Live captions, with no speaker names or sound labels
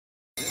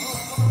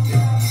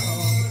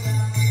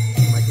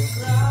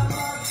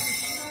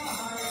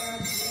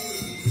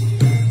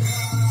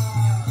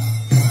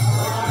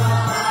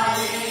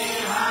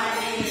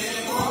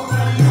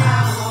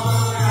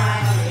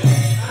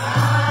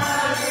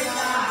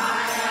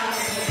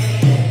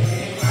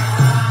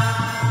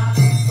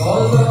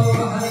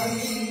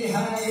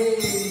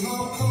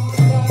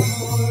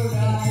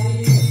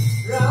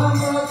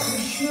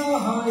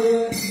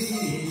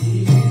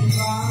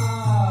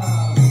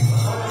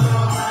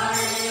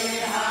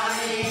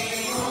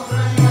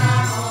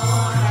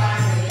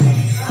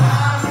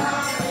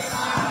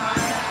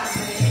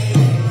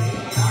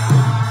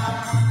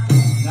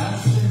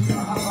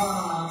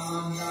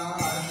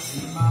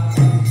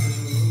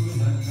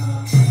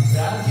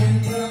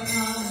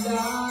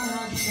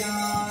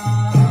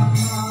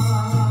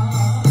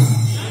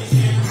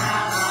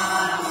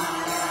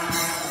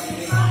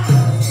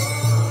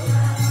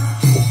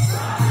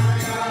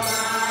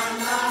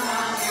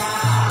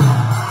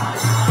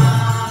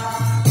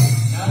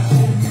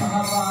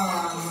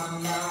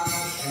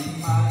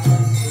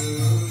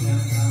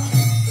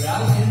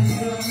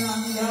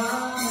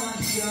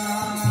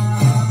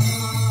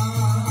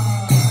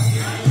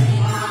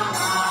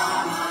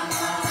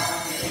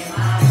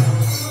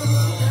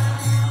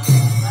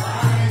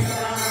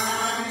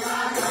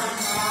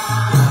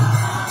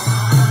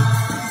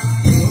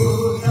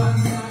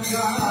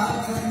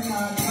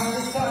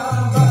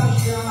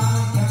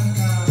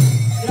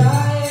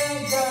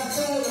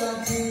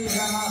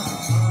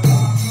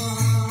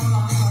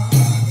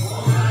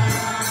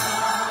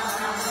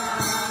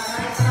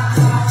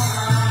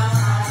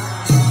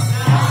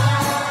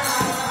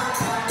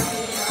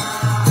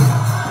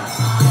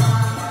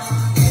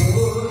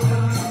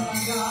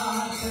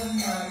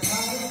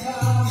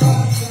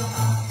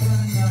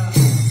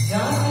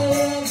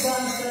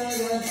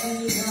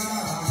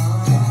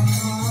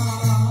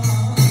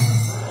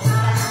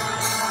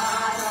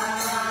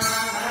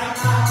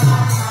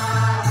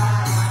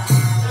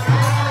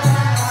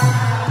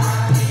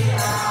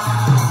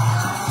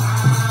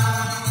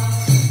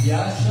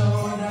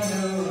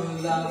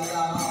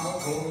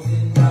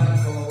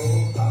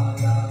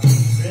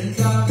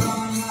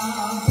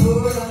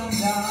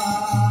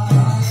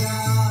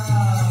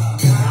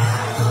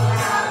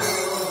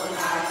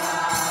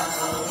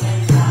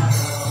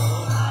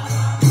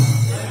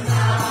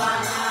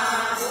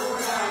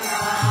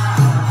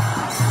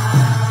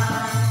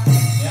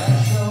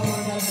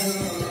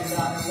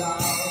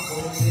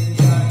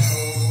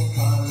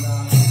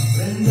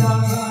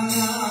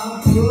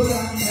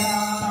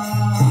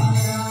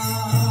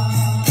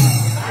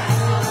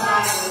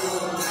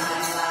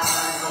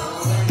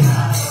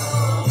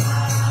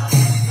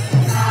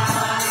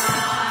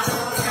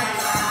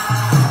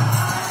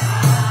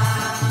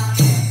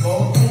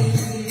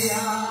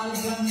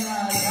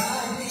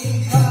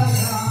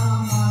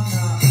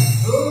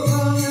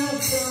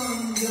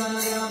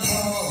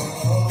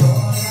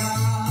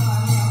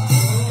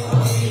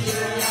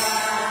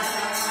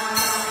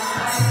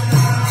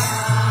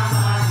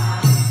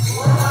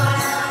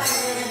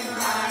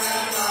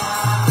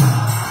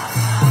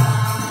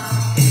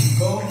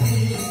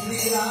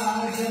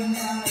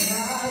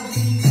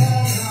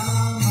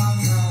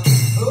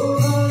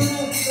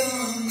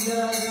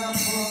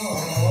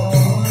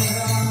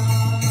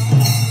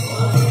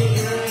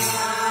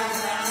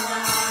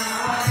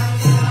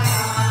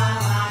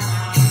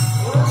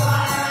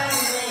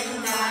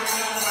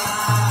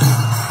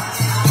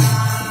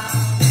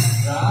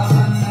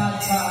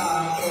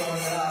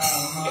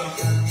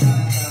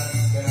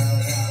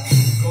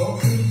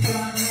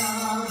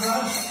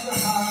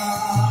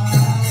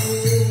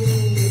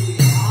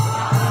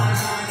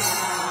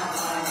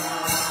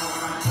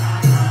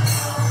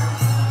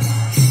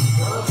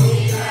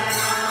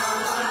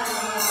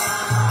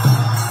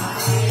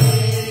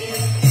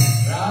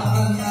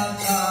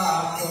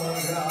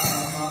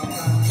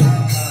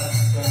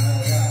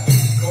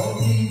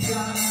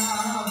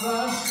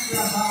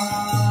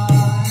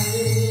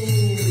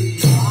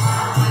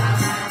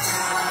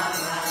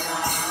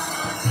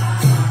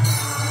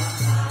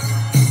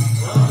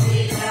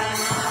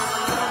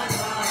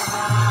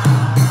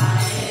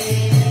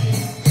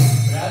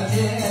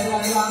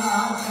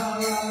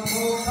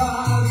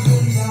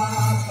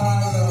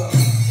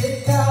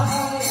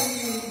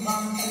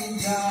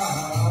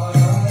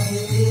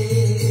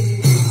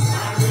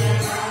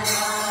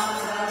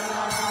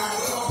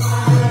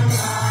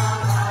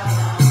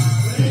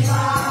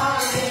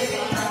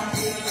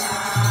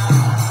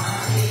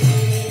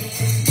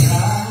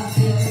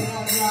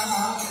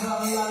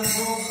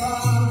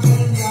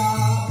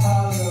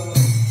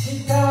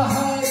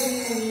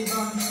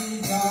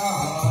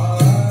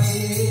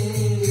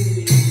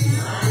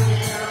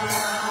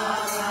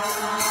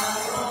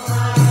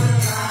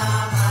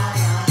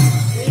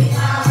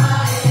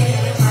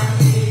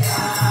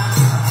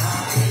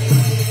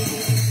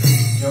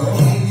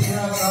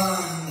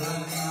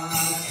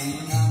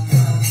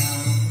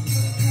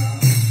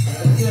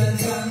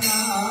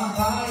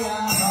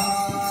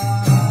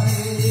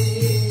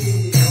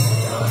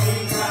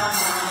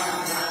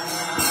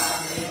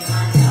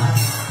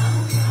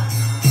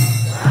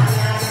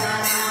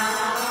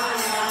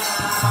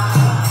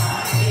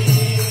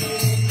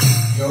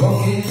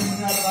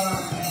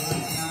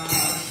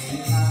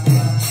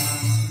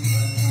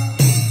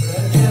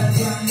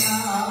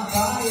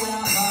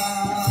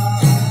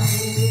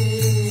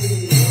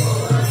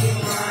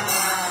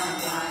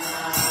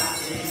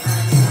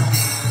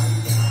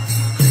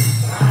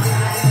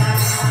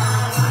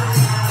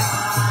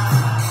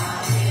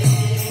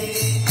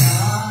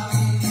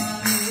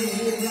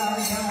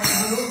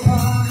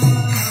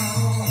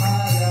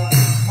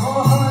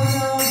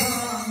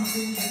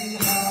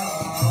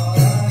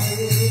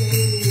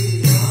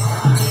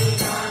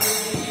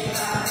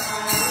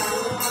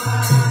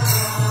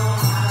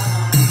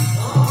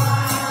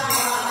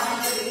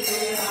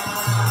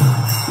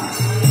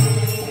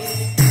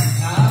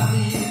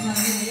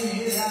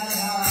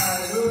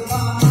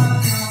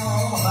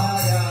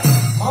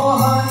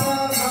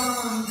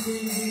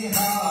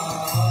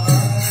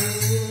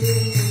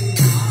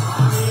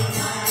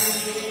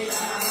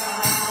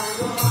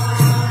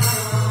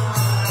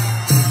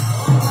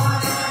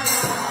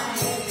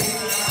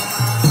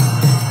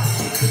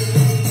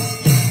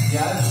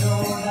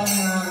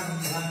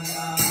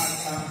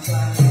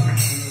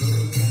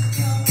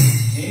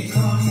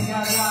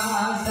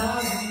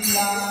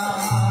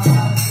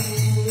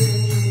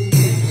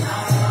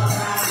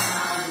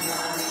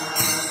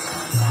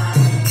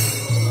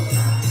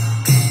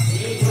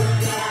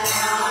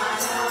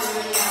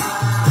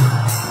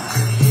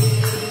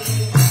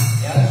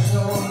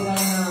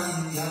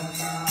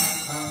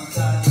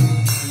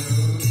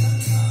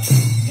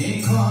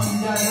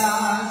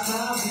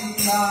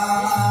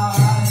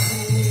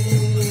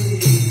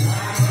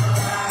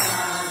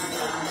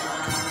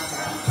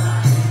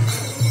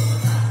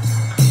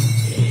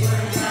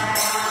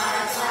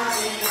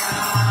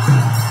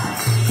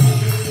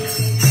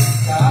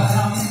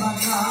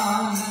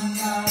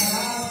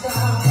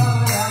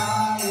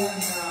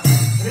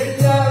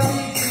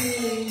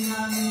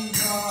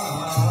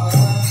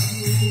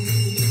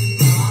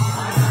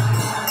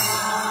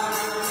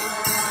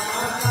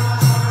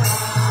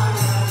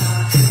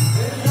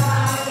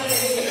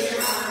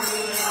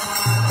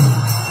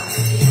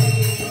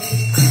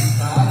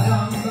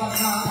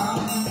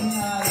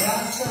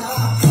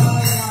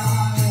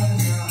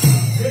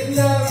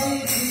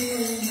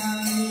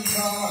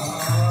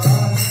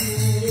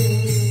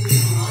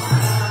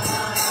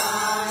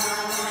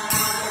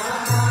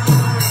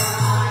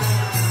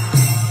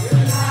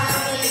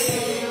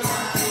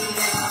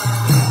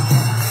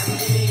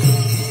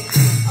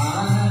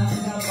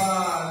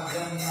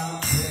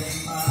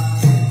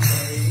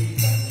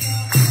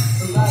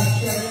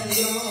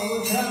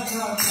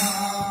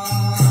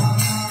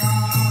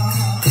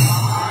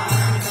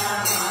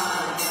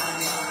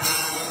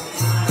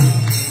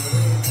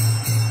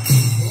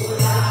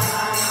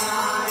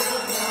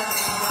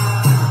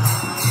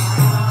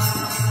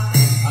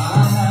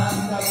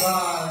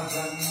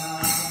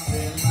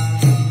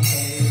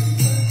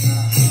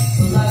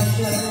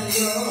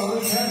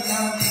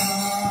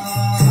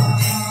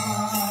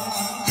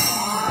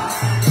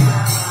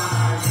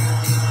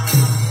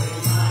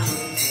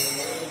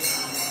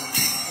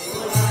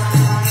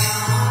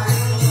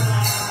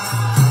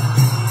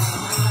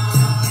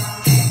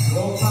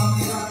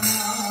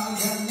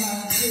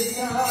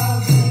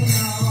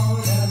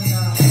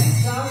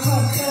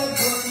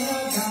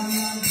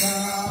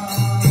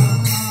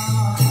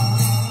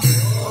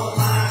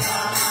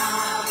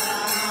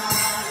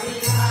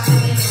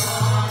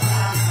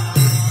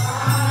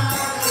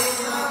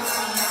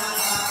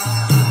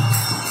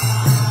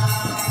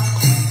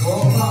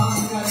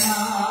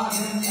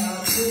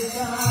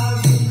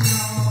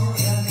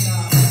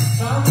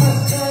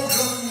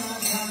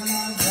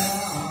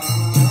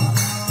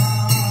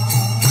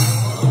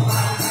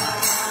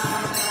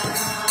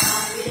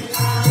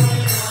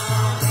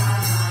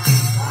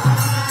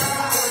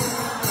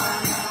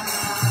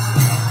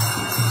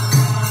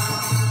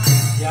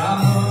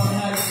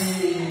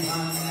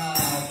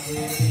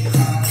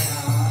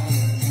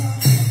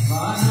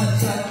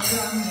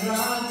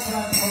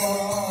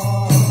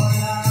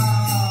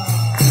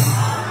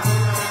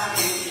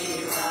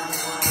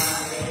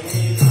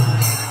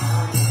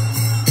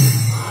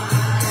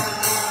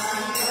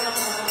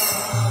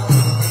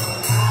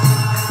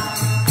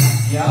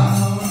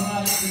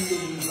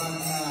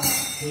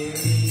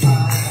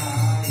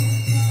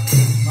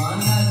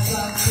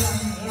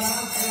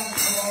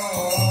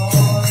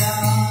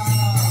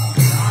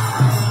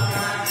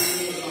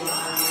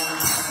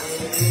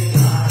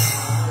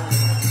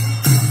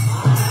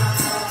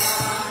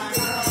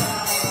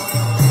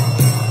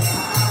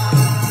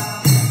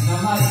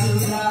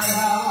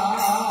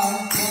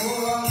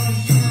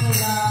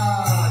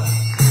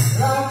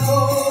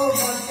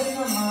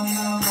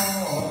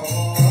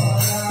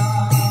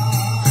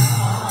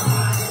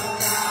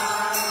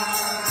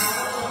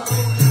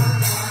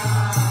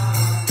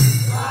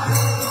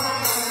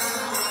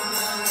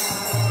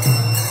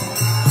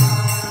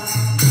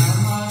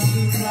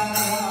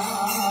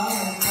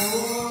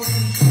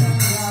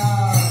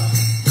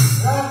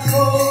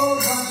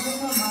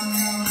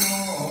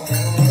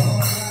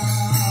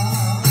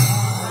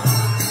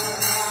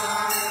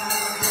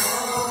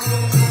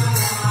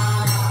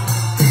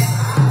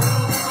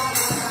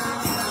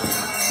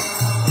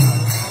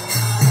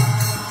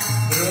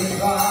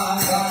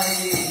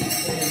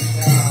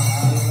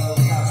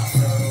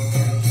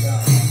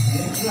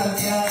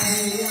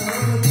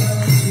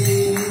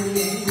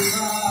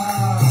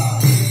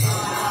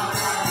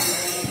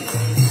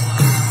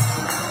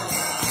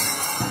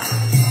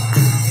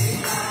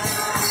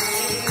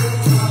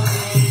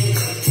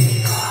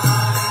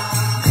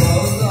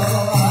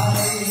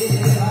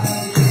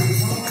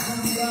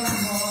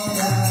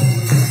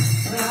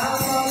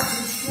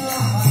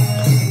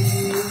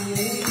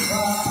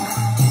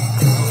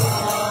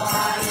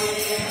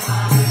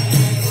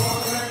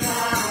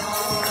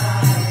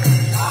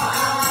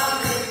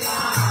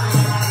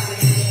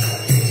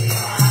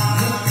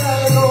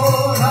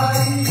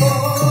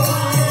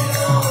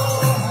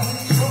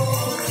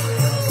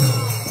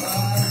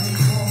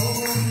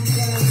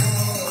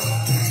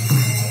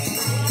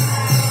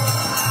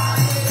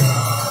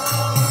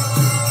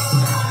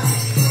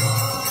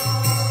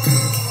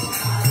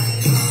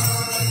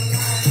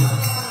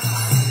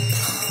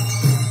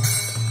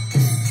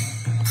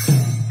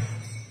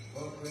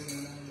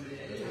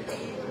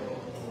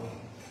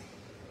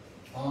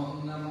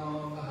Om Namo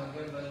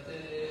Bhagavate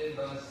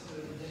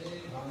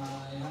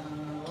Vasudevaya.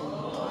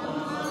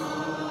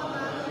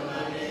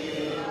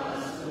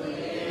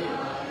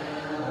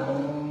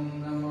 Om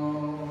Namo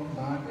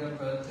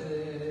Bhagavate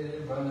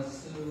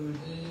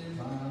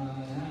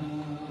Vasudevaya.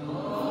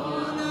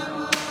 Om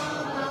Namo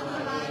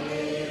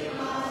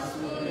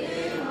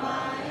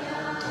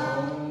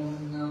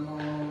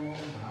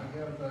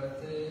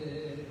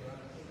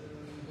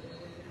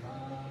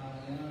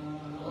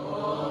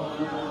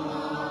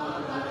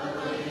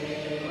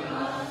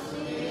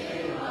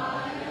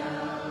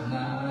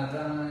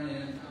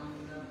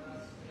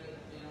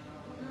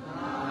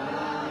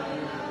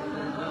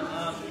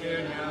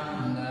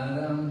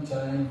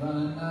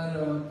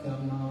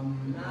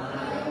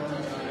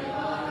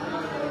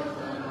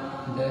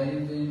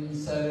Devim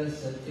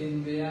Sarasatim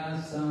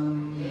Vyasam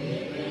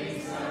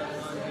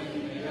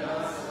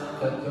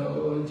Tato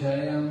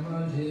Jayam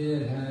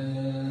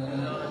Mudhiraya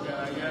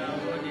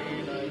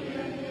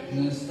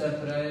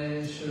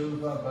Nistaprayeshu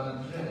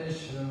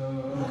Vabhadreshu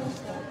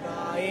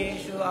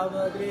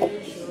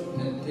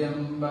Nityam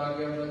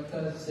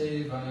Bhagavata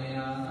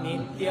Sevaya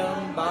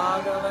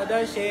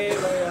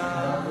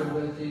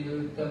Bhagavati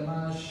Uttama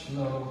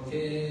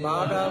Shloke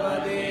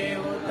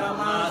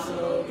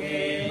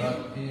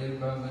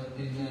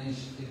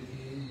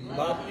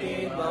Bhakti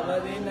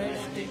Bhavati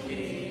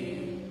Naistiki.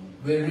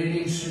 We're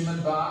reading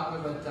Srimad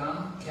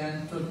Bhagavatam,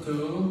 Canto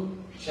 2,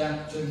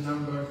 Chapter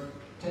number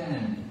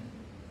 10.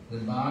 The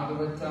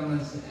Bhagavatam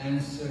is the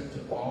answer to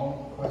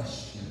all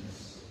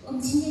questions. 我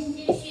们今天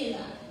继续了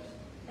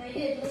来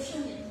阅读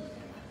圣典佛讲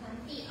法坛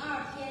第2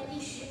篇第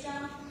10章，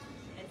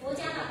佛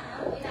家老坛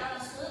回答了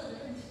所有的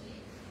问题。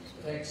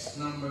Text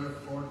number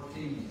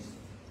 14.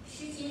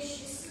 诗节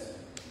14。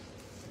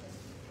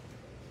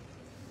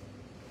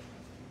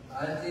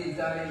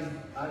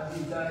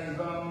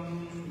Adidaivam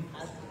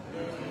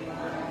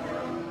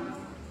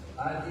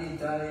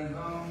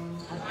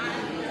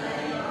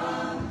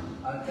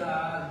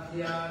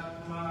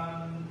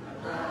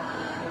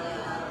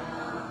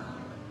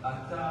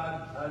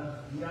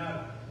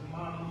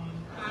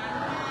Atadhyatman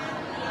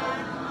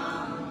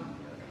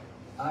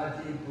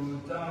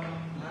Adibhutam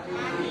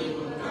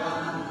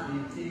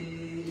Iti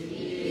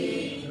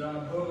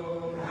Prabho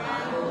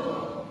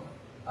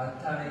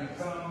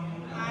Ataikam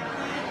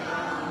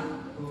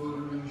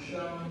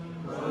Purusham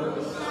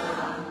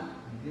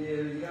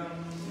Viryam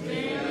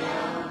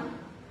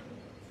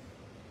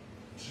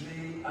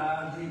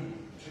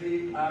Tri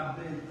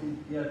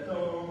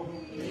Abhidyato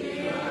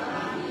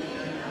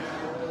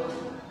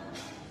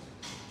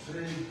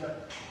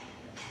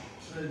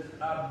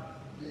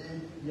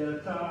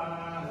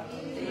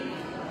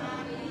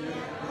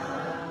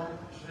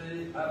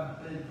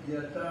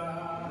Abhidyata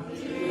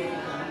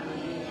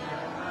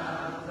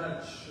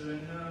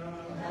Tachrino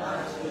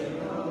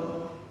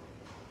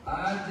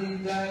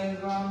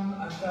Adidaivam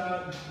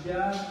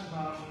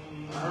Atadhyatmam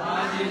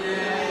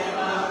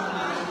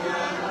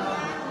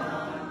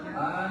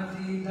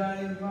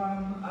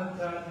Adidaivam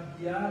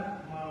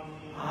Atadhyatmam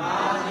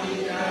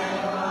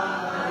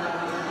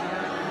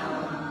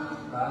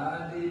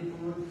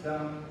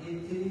Adibhutam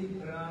iti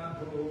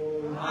Prabho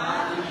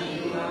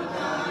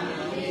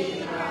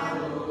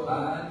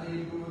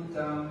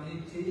Adibhutam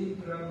iti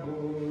Prabho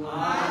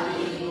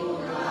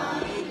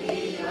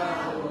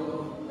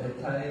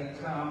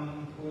Etaikam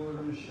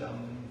Purusham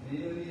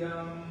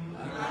Viryam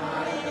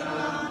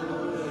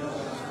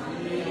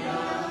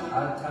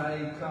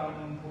Ataikam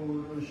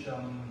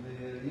Purusham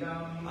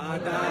Viryam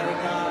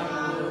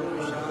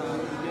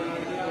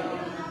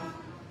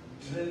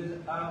Trid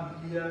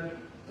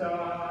Abhyata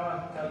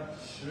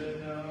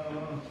Tachrino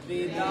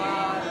Trid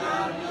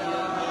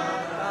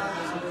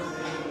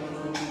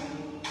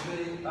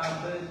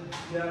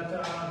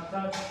Abhyata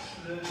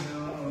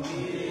Tachrino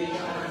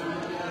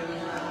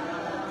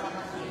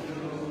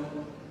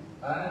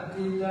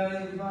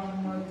Adidaivam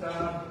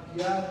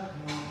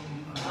Atadhyatmam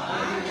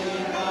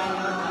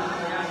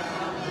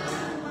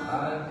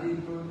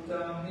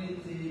Adibhutam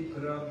iti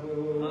Prabho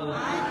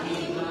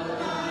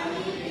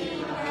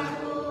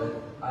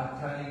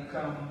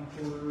Ataikam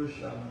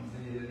Purusham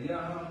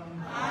Viryam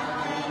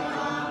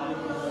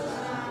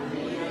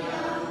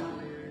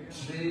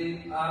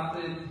Shri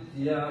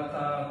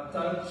Abhidyata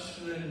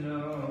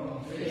Tachrino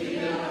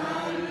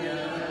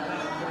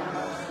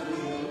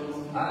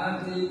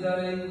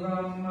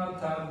Adidaivam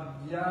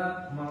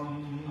Atadhyatmam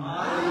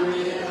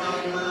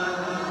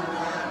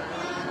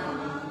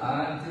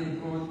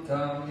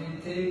Adibhutam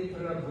iti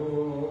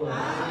Prabho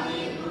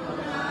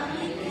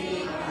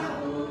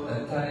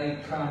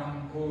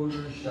Ataikam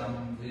Purusham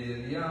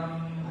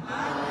Viryam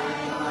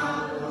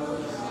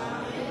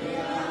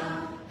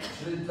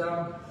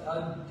Shridab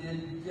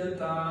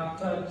Adidyata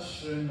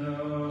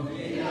Tachrino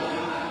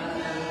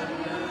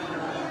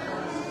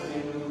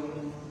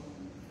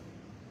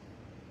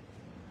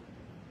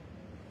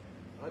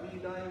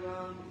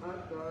Adidaivam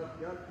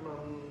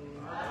Atadhyatmam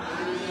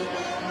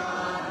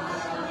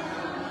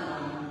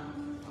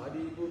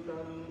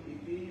Adibhutam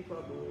iti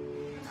Prabho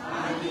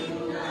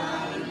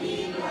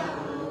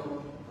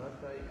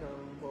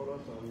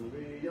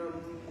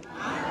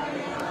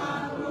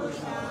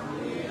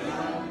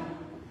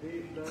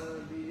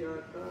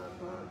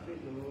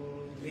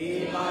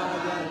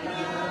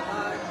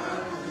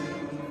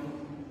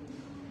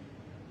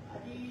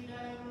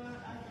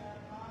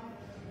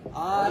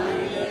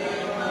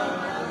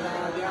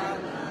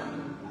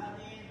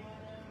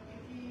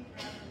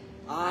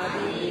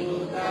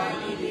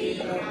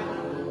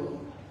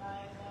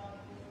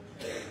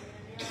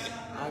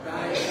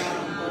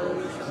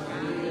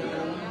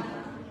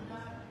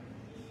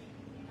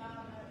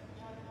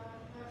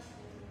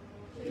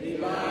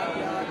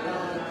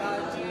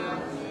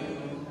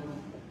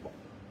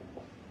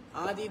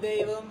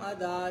Adidevam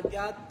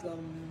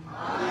Adadyatvam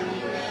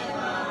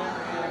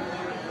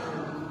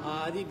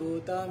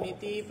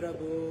Adibhutamiti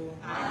Prabhu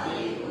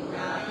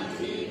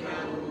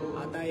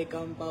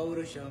Ataikam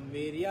Paurusham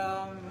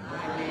Viryam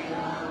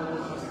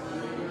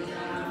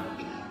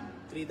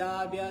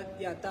Tridabhyat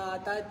Yata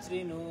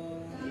Tachrino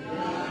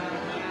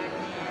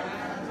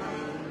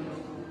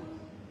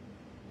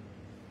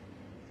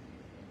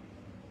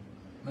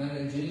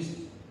Manages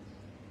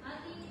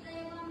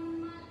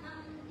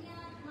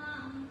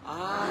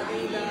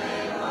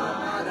Adidevam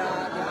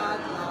Adadyatvam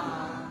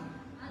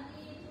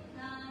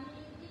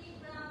Adibhutamiti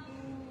Prabhu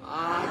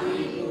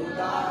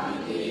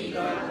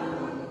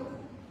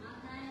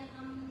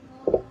Ataikam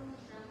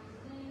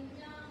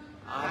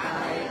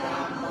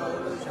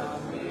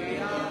Paurusham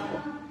Viryam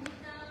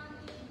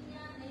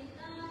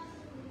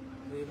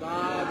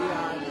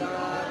Tridabhyat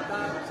Yata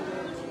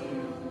Tachrino Adidevam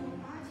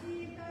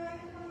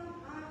Adadyatvam Adibhutamiti Prabhu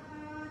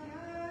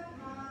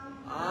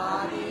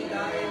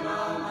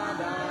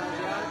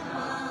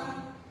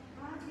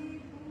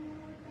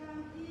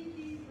Ataikam Paurusham Viryam Tridabhyat Yata Tachrino Adidevam Adadyatvam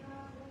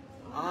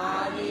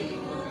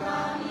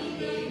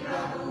Adibhutamiti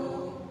Prabhu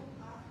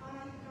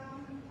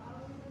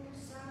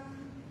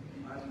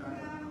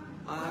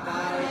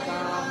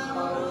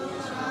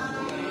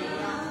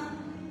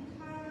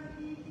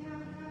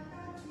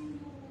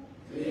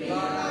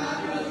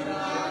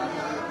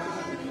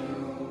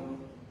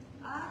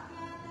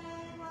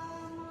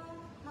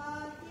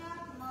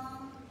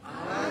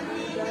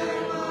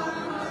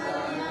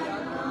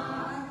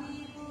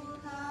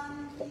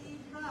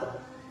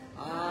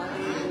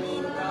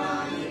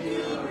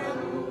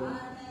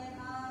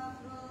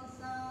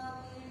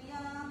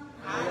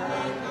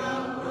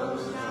Ataikam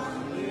Paurusham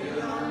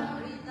Viryam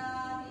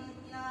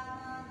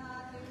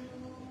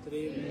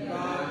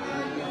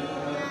Tridabhyat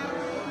Yata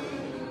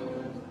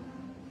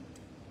Tachrino.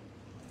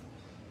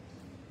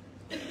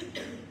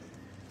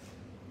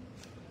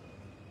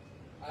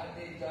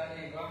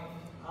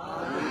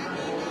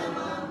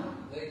 Adidevam,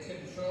 the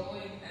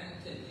controlling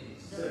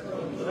entities.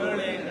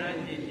 Controlling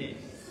entities.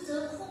 负责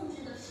控制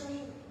的生物。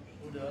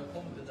 负责控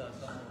制的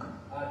生物。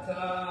 Ata,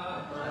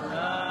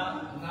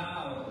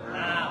 now,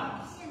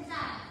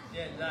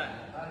 现在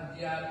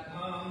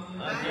Adhyatmam,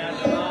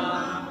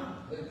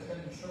 the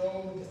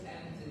controlled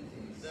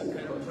entities. The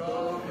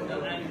control the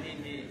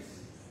entities.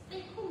 被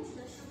控制的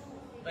生物。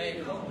 被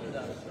控制的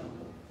生物。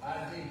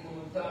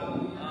 Adibhutam,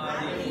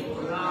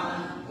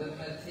 the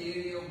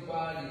material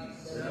bodies.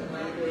 The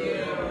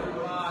material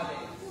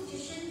body. 物质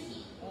身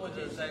体。物质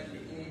身体。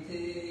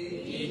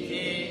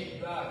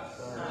 Iti, thus,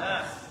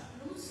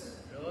 如此。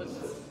 如此。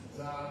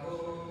 Sahu,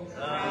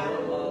 Sahu,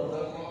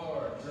 the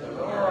Lord.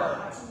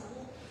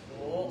 主。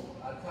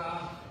 Ata,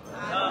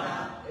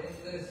 in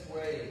this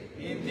way.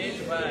 In this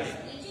way.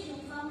 以这种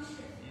方式。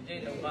 以这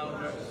种方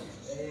式。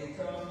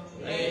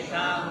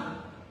 Ekam,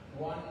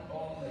 one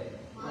only.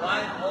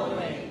 One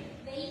only.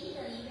 唯一的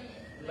一位。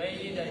唯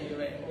一的一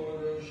位。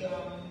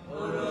 Purusham,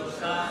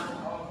 Purusham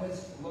of his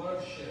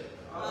lordship.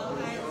 of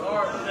his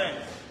lordship.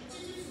 至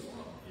尊主。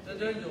至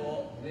尊主。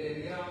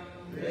 Viryam,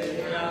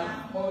 Viryam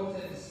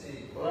potency.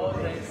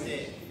 potency.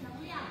 能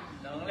量。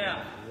能量。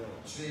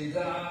 Shrida,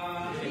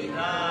 其他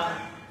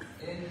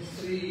in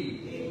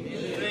three. in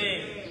three.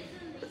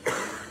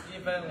 一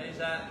分为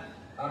三。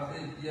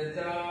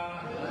 Avidyata,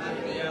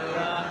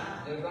 Avidyata,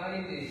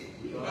 divided.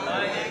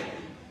 divided.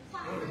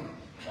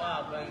 划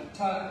分。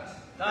 Tat,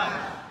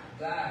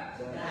 that.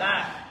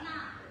 that.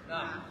 那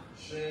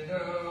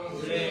Shrino,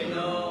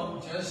 Shrino,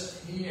 just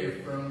hear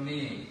from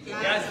me.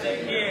 just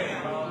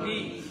hear from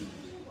me.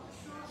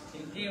 请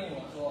听我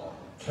说。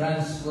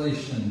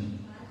 Translation.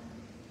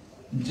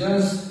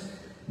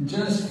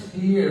 Just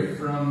hear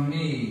from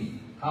me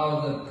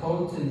how the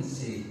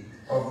potency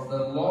of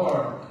the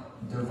Lord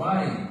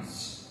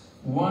divides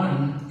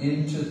one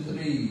into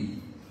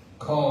three,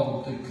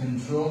 called the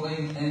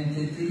controlling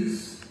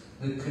entities,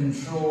 the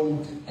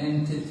controlled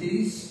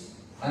entities,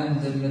 and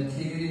the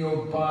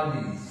material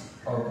bodies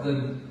of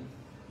the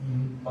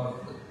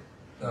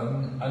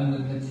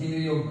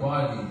material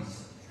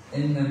bodies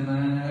in the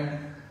manner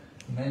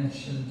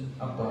mentioned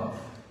above.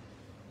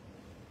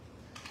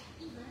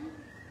 译文，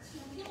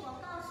请听我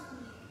告诉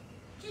你，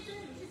至尊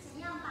主是怎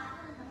样把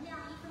他的能量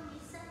一分为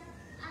三，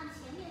按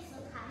前面所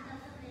谈的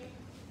分为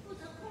负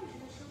责控制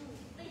的生物、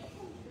被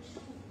控制的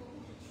生物和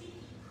物质躯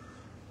体。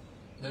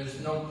 There's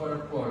no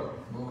purport.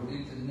 We'll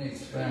read the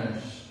next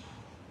verse.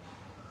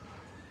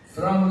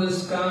 From the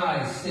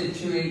sky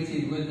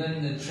situated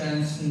within the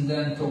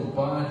transcendental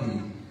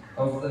body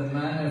of the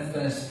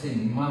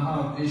manifesting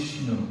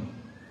Mahavishnu,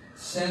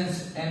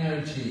 sense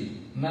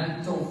energy,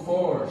 mental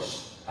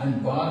force,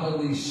 and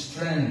bodily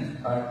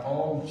strength are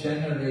all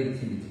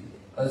generated,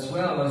 as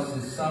well as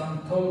the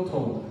sum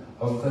total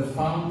of the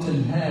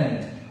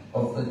fountainhead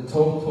of the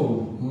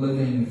total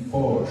living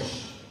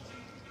force.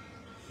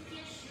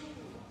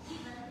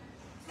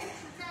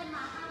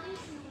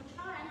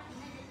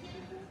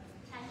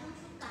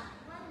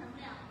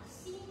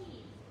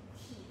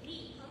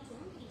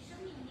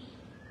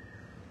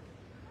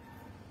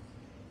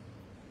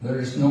 There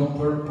is no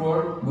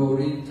purport. We'll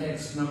read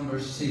text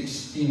number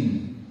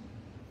 16.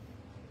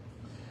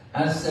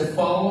 As the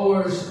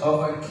followers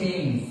of a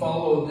king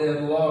follow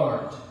their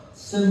lord,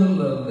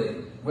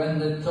 similarly, when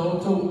the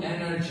total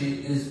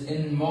energy is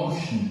in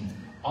motion,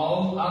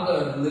 all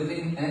other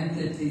living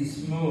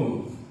entities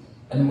move.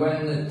 And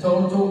when the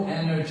total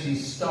energy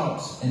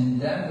stops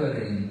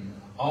endeavoring,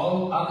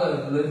 all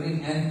other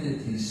living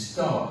entities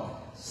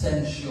stop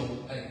sensual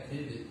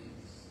activity.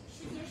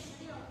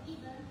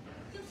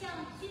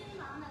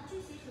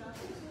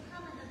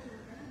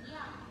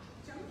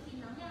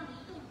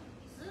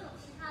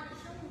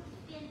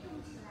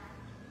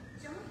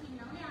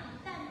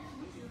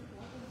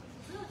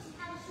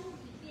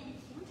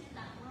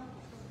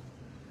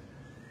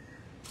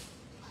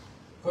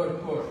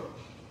 Purport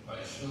by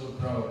Srila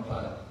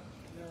Prabhupada.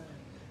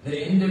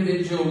 The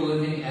individual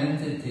living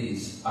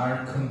entities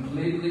are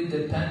completely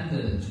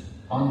dependent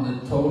on the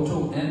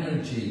total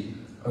energy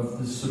of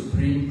the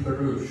Supreme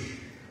Purush.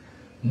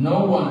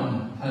 No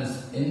one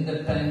has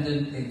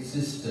independent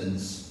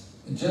existence,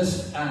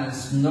 just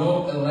as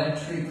no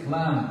electric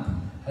lamp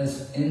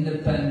has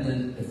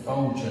independent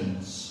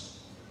effulgence.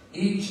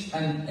 Each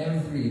and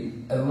every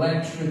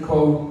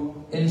electrical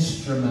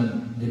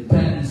instrument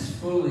depends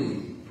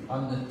fully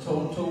on the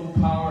total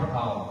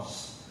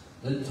powerhouse.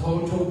 The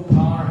total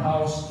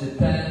powerhouse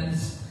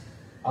depends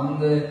on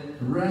the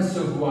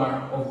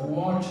reservoir of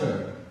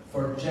water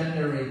for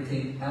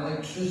generating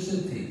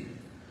electricity.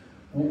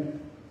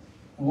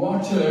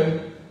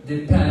 Water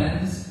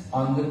depends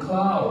on the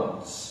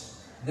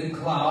clouds. The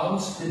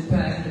clouds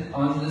depend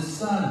on the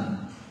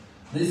sun.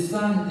 The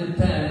sun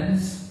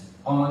depends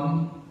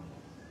on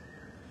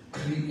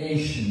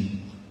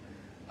creation.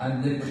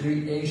 And the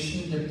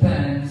creation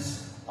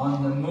depends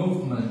on the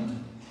movement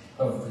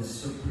of the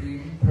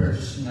Supreme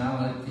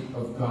Personality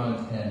of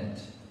Godhead.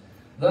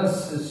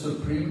 Thus the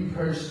Supreme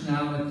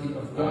Personality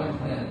of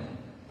Godhead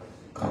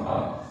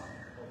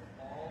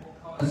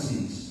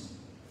causes.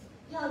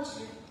 要指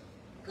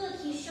个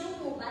体生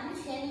物完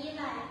全依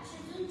赖至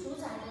尊主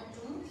宰的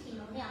总体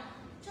能量，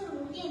正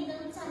如电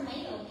灯在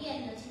没有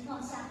电的情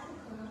况下不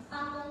可能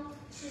发光。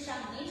世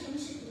上没什么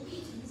是独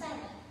立存在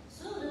的，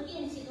所有的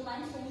电器都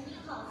完全依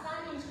靠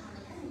发电厂的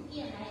供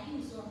电来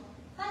运作。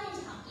发电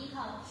厂依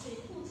靠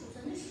水库储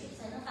存的水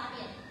才能发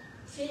电，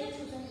水的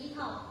储存依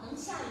靠能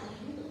下雨的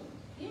云朵，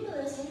云朵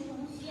的形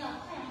成需要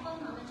太阳光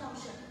芒的照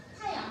射，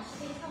太阳是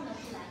被创造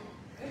出来的，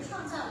而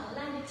创造有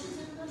赖于至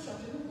尊和守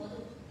神的活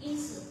动，因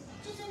此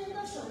至尊人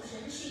和守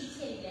神是一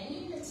切原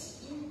因的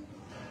起因。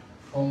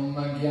Om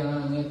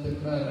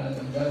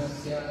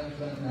Jnana-timirandasya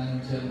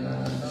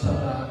Jnananjana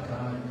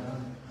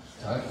Shalakaya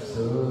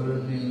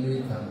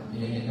Chaksurmilitam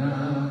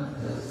Yena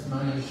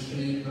Tasmai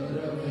Shri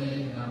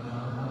Gurave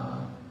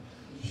Namaha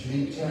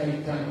Shri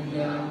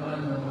Chaitanya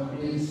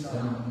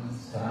Manobhistam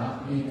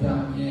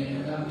Sthapitam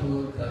Yena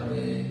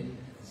Bhutale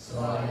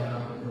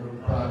Swayam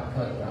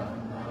Rupakadam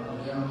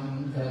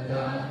Mayam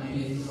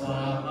Dadani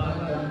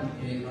Swapadam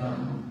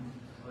Ekam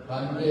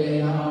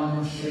Vandeham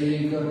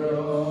Shri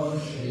Guru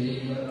Shri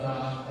Yata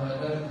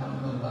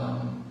Kamalam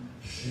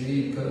Shri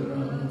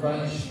Gurun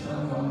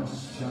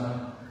Vaishnavamscha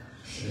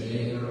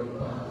Shri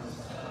Rupa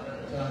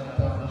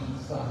Jatam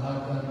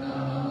Sahagana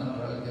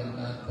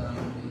Raganatam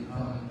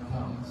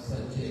Vikam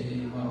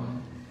Sajevam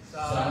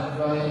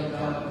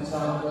Sadvaitam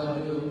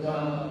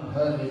Savadutam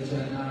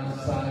Harijana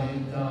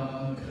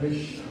Sahitam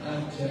Krishna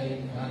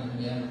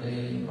Chaitanya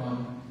Devam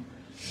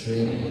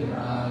Shri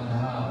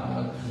Radha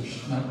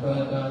Krishna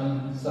Padam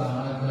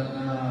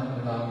Sahagana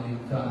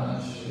Lalita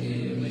Shri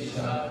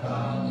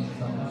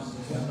Vishakhanikam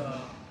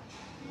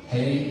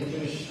Hey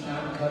Krishna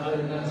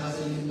Karuna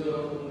Sindhu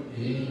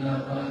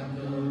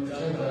Dinabandhu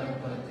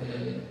Jagatpate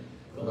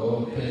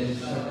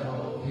Gopesha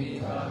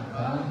Gopika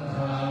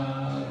Kanta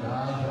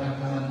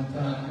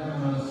Radhakanta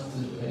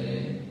Namastute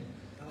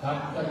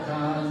Tapta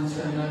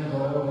Kanchana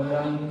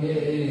Gaurange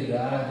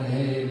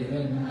Radhe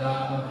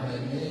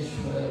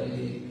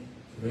Vrindavaneshwari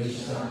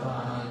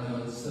Vrishabhanu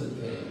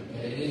Sute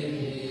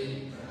Devi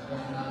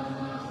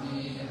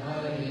Pranamami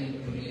Hari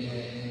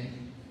Priye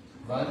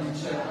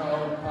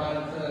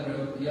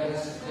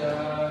Vanchakalpatarubhyasya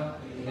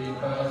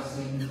Kripa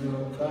Sindhu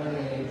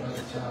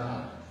Parevacha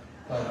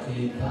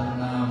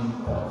Patitanam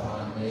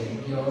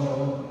Pavanebhyo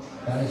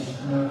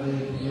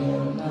Vaishnavibhyo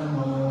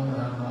Namo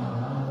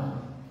Namaha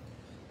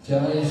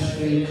Jai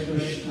Shri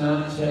Krishna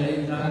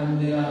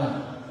Chaitanya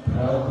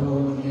Prabhu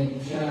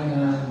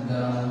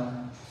Nityananda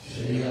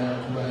Shri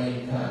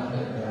Advaita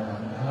Gadadhara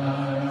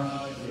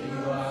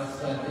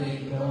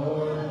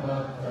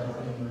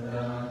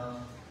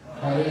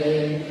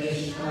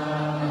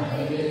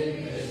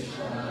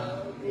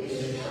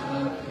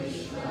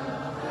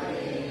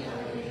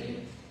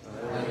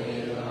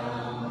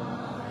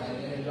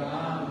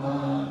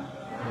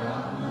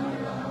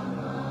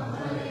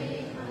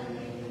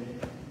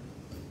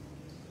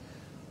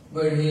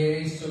We're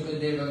hearing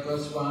Sukadeva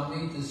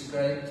Goswami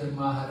describe to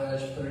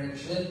Maharaj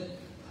Parikshit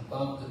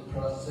about the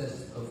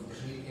process of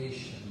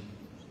creation.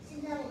 现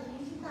在我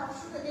们听到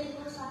舒克对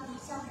波萨比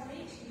向普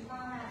瑞什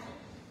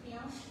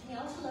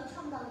描述了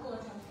创造的过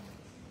程。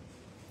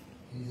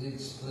 He's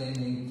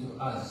explaining to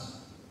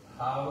us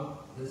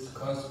how this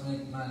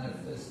cosmic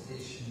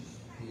manifestation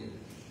appears.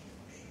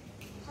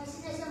 他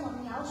现在向我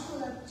们描述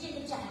了这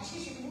个展示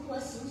是如何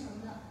形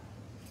成的。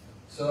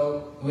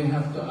 So we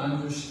have to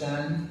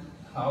understand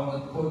how the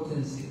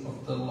potency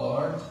of the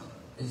Lord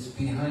is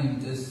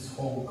behind this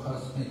whole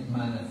cosmic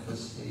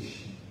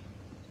manifestation.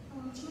 我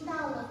们听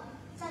到了，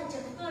在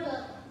整个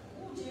的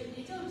物质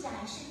宇宙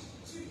展示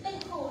之背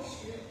后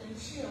是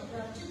有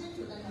着至尊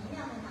主的能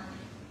量在那里。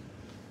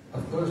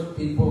 Of course,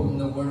 people in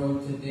the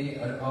world today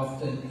are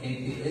often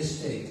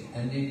atheistic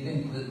and they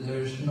think that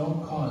there is no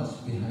cause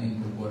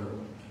behind the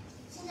world.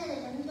 现在的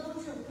人都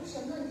是无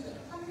神论者，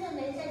他们认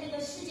为在这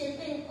个世界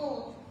背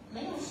后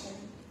没有神。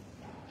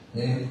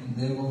 They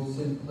will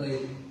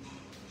simply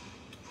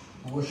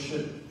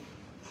worship.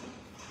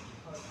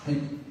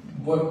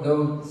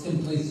 They'll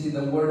simply see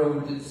the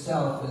world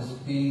itself as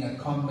being a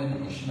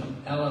combination of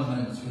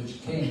elements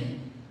which came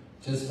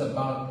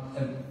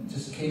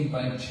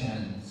by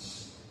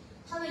chance.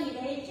 他们以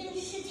为这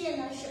个世界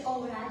呢是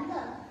偶然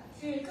的，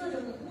是各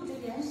种物质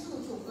元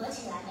素组合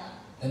起来的。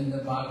 In the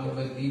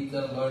Bhagavad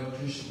Gita, Lord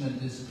Krishna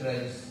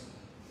describes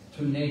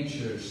two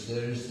natures.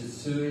 There is the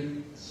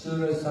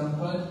Sura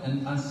Sampad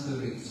and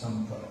Asuric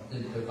Sampad, the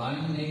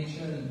divine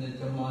nature and the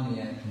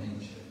demoniac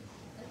nature.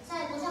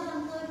 在国教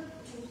梵歌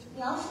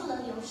描述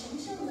了有神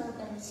圣的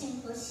本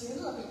性和邪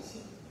恶本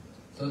性。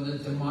 So the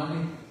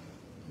demonic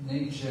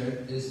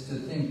nature is to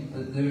think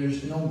that there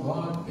is no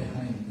God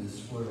behind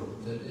this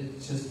world, that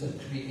it's just a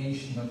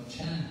creation of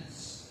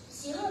chance.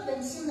 邪恶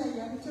本性的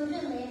人就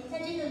认为，在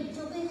这个宇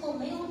宙背后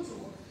没有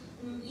主，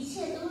一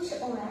切都是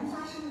偶然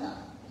发生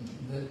的。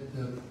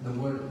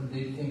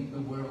 They think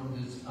the world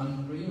is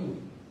unreal.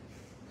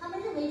 他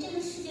们认为这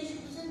个世界是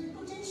不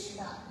真实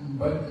的。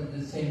 But at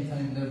the same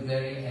time, they're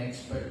very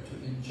expert to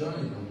enjoy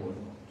the world.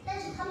 但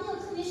是他们又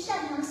特别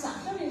擅长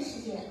享受这个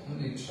世界。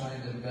 They try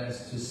their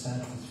best to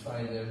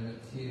satisfy their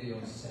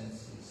material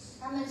senses.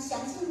 他们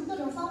想尽各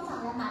种方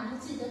法来满足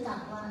自己的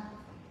感官。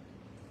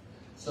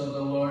 So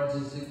the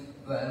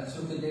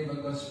Sukadeva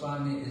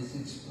Goswami is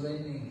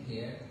explaining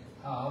here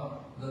how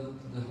the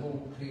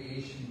whole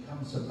creation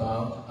comes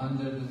about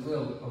under the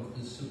will of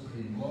the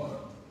Supreme Lord.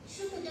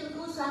 舒克这个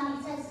波斯瓦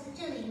米在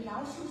这里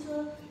描述说，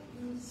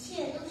一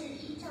切都是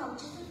依照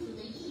至尊主的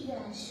意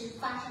愿是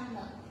发生的。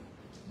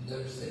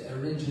 There's the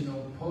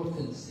original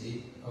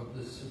potency of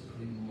the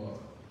Supreme Lord.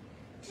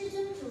 至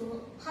尊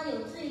主他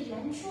有最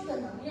原初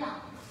的能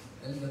量。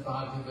 In the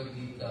Bhagavad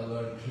Gita,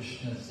 Lord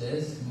Krishna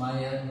says,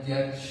 Maya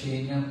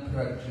Dyakshena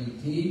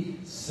Prakriti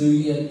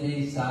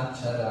Suyate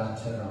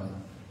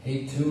Sacharacharam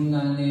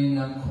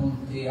Hetunanena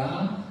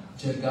Kuntiya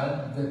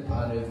Jagad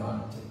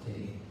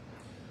Viparivartate.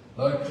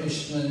 Lord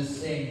Krishna is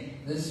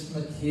saying, this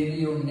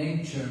material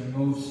nature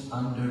moves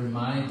under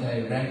my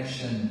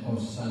direction, O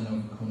son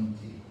of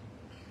Kunti.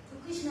 主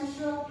Krishna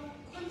说，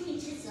昆蒂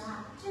之子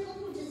啊，这个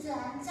物质自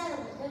然在我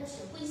的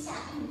指挥下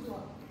运作。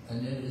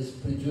 And it is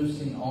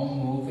producing all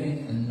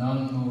moving and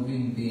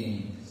non-moving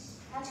beings.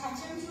 它产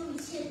生出一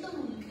切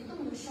动与不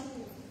动的生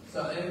物。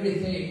 So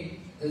everything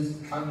is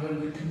under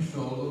the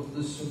control of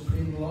the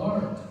Supreme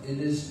Lord. It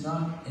is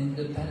not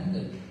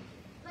independent.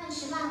 万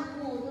事万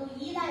物都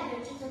依赖着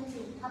至尊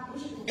主，它不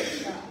是独立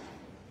的。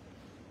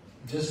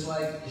 Just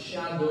like a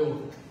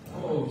shadow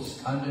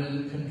moves under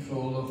the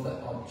control of the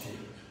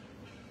object.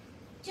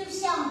 就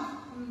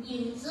像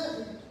影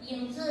子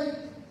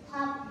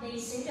它尾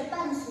随着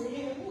伴随着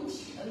物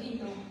体而运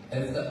动。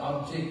 If the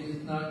object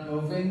is not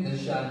moving, the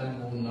shadow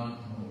will not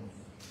move.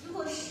 如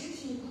果实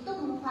体不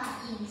动的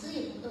话，影子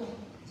也不动。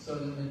 So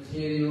the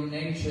material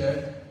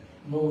nature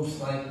moves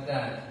like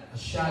that, a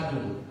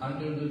shadow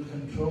under the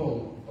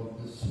control of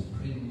the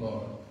Supreme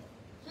Lord.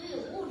 所以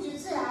物质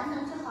自然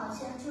呢，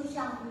就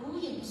像如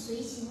影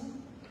随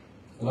形。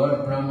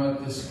 Lord Brahma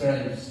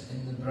describes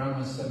in the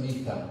Brahma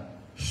Samhita,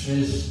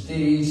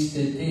 Shrishti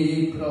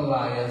Sthiti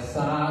Pralaya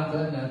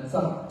Sadhana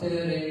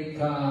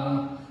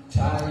Saptireka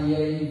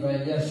Chayaiva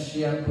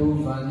Yashya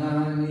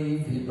Bhuvanani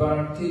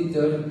Vibharti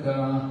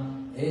Durga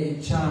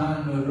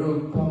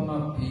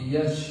Echanurupamapi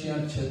Yashya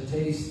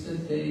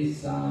Chatestate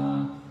Sa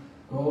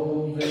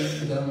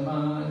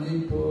Govindamadi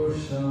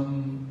Purusham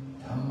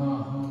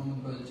Tamaham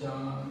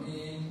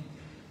Bhajami.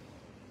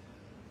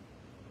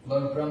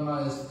 Lord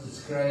Brahma has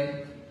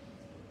described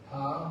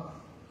how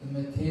the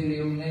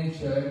material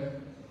nature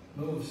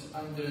moves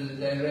under the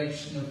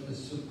direction of the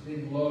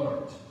Supreme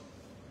Lord.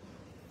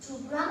 主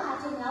Brahma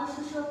就描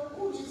述说，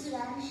物质自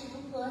然是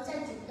如何在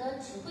主的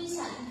指挥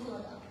下运作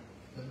的。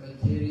 The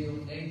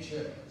material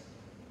nature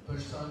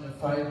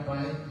personified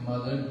by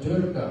Mother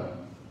Durga.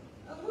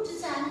 物质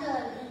自然的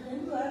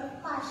人格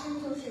化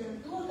身就是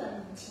多个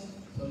母亲。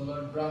 So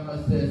Lord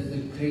Brahma says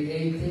the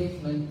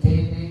creating,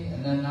 maintaining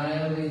and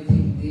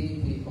annihilating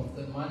deity of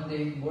the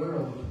mundane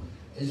world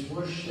is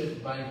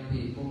worshipped by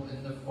people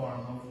in the form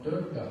of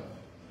Durga.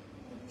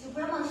 主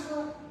Brahma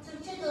说，就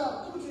这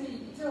个物质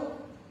宇宙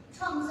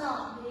创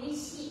造、维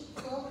系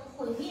和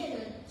毁灭的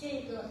这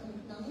个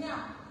能量，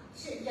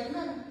是人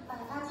们把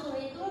它作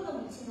为多个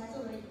母亲来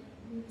作为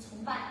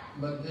崇拜。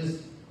But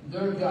this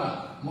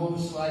Durga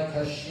moves like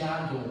a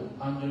shadow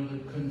under the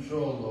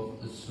control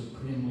of the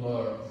Supreme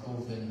Lord,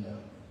 Govinda.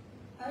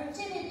 而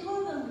这位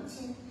多个母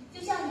亲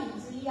就像影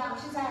子一样，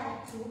是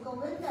在主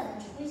Govinda的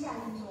指挥下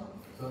运作。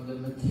So the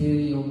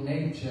material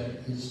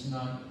nature is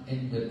not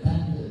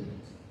independent.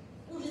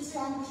 物质自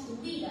然不是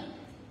独立的。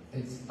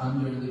 It's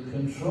under the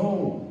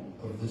control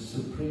of the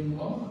Supreme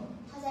Lord.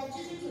 它在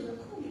至尊主的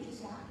控制之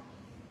下。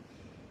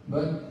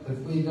 But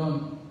if we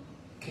don't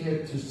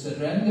care to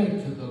surrender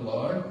to the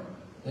Lord,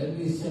 then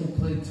we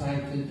simply try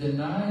to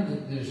deny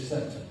that there's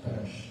such a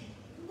person.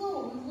 如果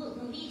我们不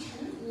努力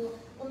臣服，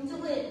我们就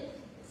会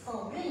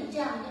否认有这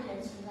样一个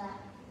人存在。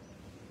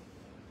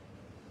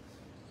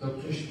 So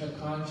Krishna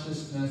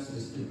consciousness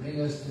is to bring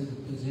us to the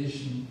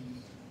position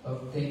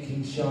of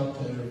taking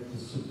shelter of the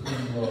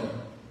Supreme Lord.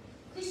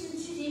 归顺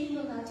世界运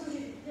动呢，就是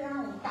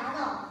让我们达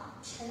到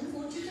臣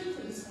服至尊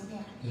主的层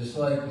面。 Just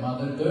like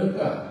Mother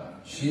Durga,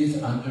 she's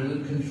under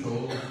the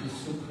control of the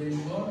Supreme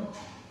Lord.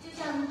 就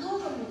像多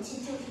个母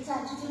亲就是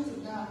在至尊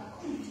主的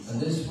控制之下。 And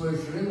this was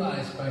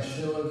realized by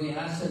Srila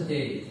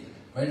Vyasadeva.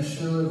 When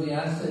Srila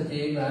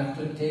Vyasadeva,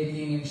 after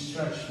taking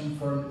instruction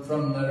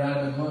from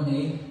Narada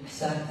Muni,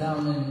 sat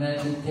down in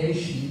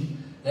meditation,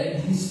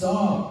 then he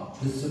saw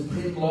the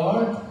Supreme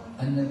Lord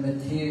and the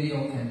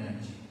material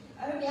energy.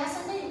 而比亚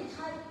萨贝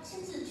他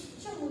亲自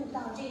证悟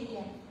到这一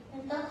点。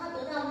当他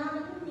得到他的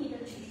目的的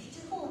指示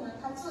之后呢，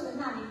他坐在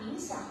那里冥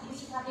想，于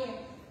是他便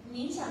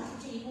冥想出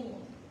这一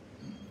幕。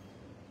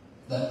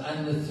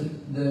 And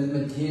the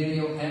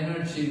material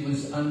energy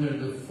was under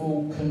the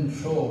full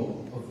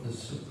control of the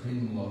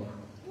Supreme Lord.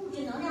 物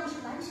质能量是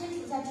完全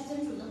处在至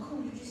尊主的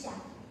控制之下。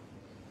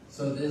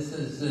 So this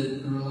is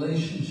the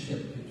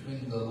relationship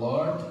between the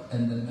Lord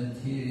and the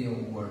material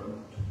world.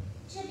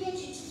 这便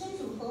是至尊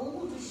主和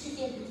物质世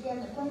界之间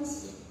的关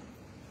系。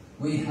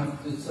 We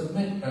have to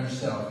submit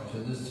ourselves to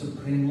the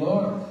Supreme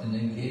Lord and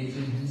engage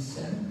in His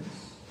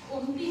service.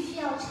 我们必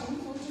须要臣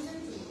服至尊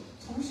主，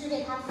从事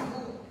为他服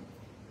务。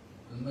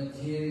 The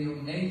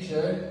material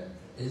nature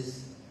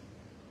is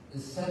the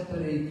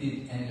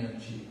separated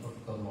energy of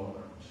the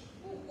Lord.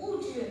 物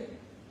质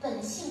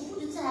本性，物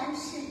质自然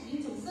是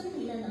与主分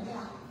离的能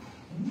量。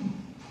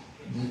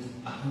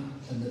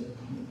 And the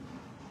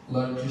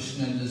Lord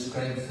Krishna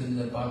describes in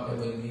the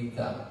Bhagavad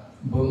Gita,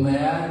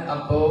 Bhumer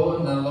apo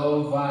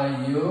nalo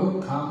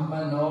vayu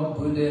kamano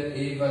buddha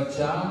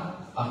evacha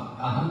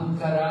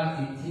ahankara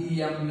iti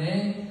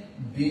yamne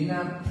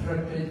bina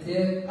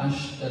prakritir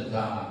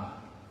ashtada.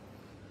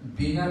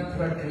 Bina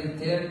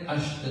prakritir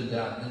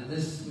ashtada. That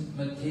this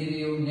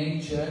material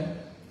nature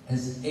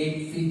has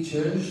 8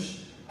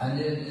 features and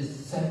it is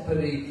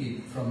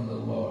separated from the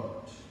Lord.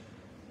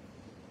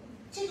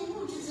 这个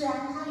物质自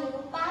然它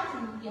由8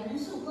种元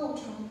素构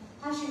成，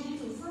它是与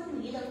主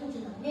分离的物质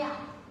能量。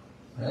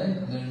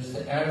 Right? There's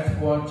the earth,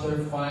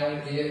 water,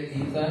 fire, air,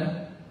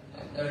 ether.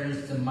 There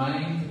is the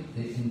mind,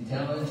 the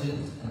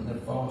intelligence, and the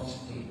false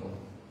ego.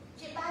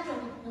 这8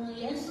种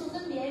元素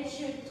分别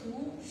是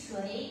土、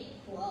水、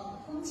火、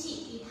空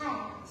气、体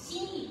态、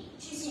心意、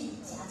智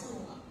性、假自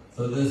我。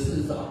 So this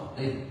is the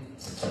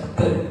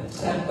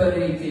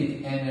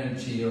separated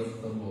energy of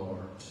the Lord.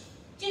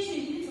 这是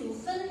与主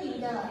分离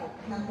的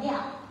能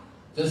量。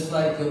 Just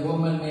like a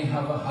woman may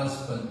have a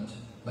husband,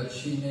 but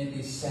she may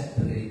be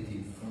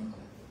separated from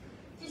him.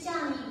 就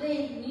像一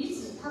位女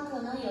子，她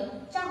可能有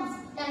丈夫，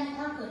但是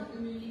她可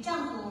与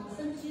丈夫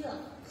分居了。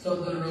 So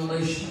the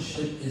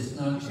relationship is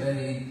not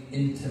very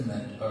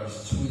intimate or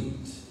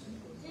sweet.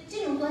 所以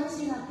这种关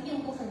系呢，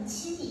并不很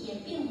亲密，也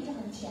并不是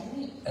很甜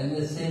蜜。 In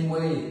the same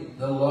way,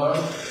 the Lord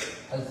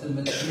has the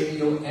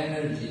material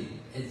energy.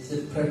 It's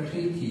the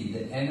prakriti,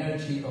 the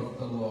energy of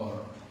the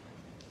Lord.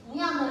 同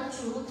样的，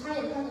主他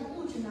有他的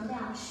物质能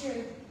量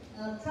是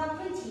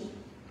property，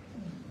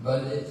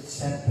 But it's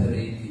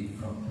separated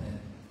from Him.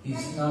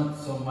 He's not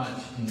so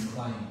much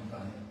inclined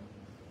by Him.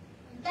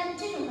 但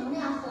这种能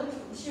量和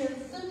主是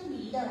分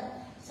离的，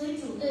所以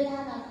主对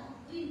他呢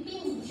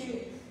并不是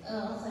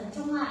很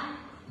钟爱。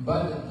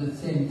 But at the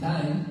same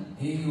time,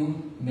 He will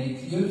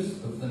make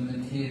use of the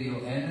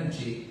material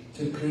energy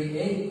to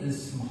create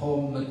this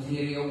whole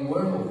material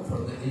world for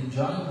the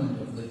enjoyment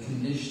of the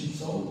conditioned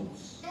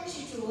souls. 但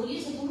是主与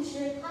此同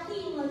时，他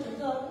利用了整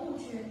个物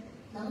质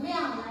能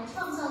量来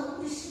创造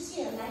物质世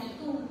界，来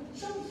以供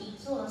身体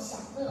做享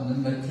乐。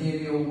 And the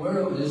material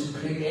world is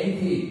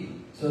created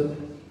so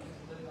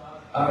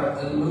our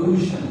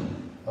illusion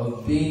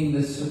of being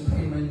the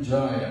supreme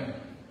enjoyer.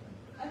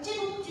 而这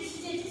个物质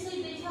世界之所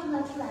以被创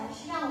造出来，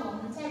是让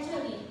我们在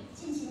这里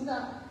进行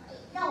的，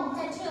让我们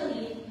在这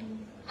里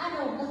按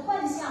照我们的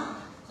幻象，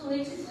作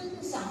为至尊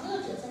的享乐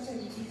者在这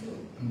里居住。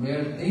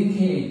 We're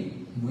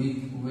thinking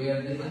we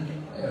are the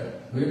enjoyer.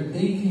 We're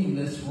thinking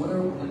this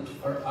world is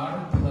for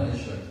our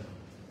pleasure.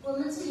 我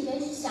们自己的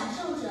是享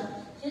受者，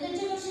觉得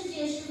这个世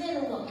界是为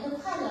了我们的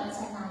快乐而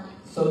在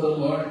the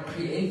Lord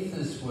creates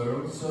this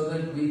world so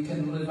that we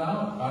can live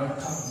out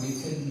we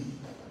can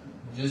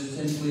just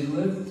simply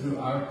live through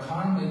our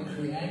karmic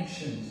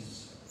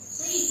reactions.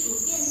 所以主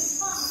便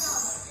创造了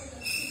这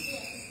个世界，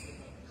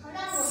好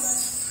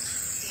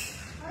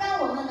让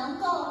我们能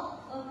够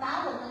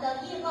把我们的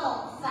业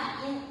报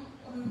反应，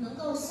能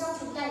够消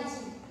除殆尽。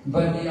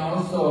But He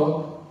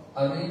also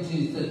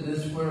arranges that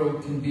this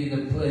world can be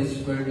the place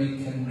where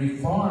we can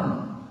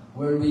reform,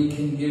 where we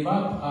can give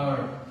up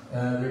our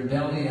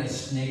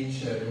rebellious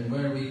nature, and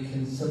where we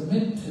can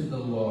submit to the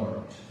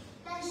Lord.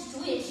 但是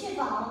主也确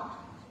保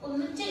我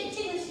们这个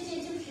世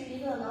界就是一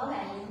个劳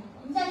改营，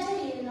我们在这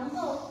里能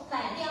够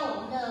改掉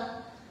我们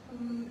的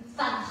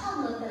反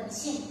抗的本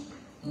性。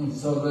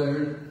So there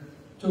are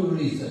two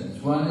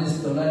reasons. One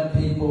is to let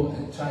people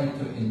try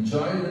to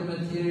enjoy the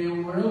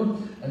material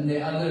world, and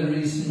the other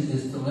reason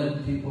is to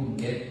let people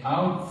get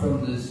out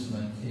from this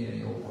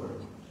material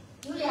world.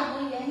 有两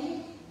个原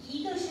因，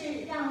一个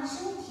是让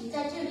身体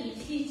在这里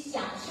去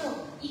享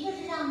受，一个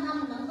是让他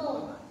们能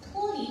够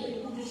脱离这个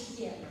物质世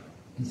界。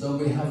And so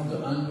we have to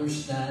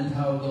understand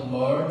how the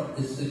Lord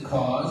is the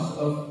cause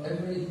of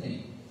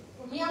everything.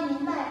 我们要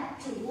明白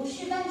主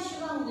是万事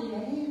万物的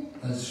原因。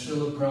As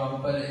Srila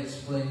Prabhupada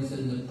explains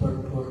in the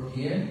purport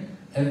here,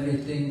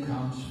 everything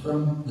comes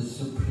from the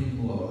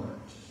Supreme Lord.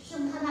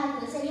 圣帕纳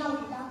德在要旨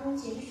当中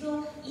解释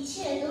说，一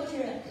切都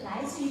是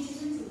来自于至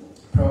尊主。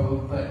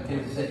Prabhupada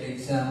gives the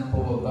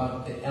example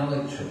about the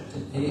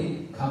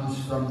electricity comes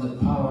from the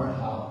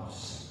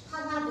powerhouse.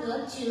 帕纳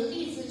德举的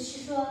例子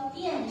是说，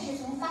电是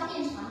从发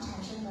电厂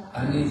产生的。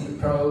And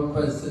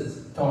Prabhupada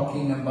is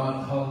talking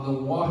about how the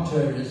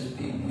water is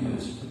being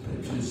used to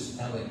produce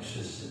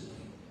electricity.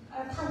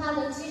 而帕纳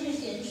德接着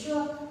写着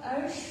说，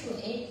而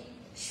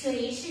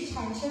水是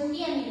产生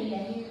电力的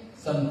原因。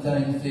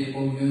Sometimes they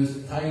will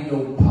use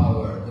tidal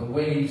power, the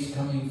waves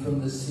coming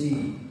from the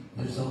sea.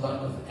 There's a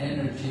lot of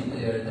energy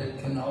there that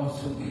can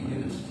also be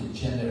used to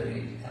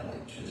generate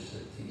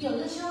electricity. 有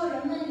的时候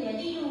人们也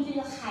利用这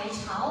个海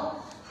潮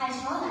来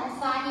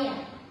发电。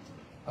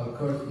Of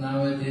course,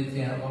 nowadays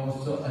they have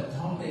also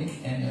atomic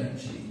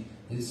energy.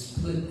 They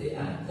split the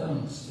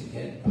atoms to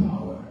get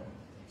power.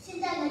 现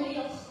在呢也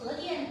有核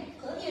电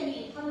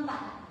力，他们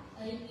把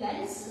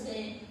原子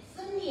给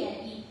分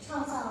裂以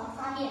创造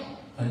发电。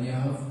And you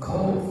have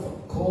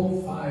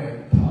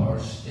coal-fired power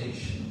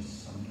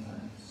stations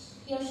sometimes.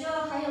 有时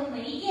候还有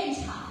煤电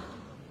厂。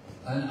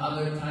And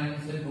other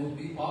times it will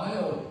be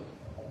oil,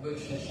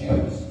 which is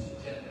used to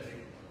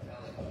generate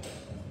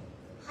electricity.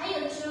 还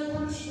有的时候他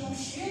们使用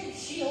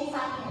石油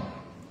发电。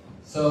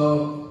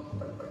So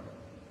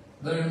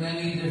there are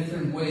many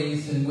different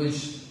ways in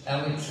which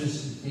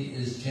electricity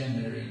is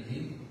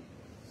generated.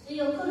 所以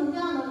有各种各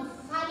样的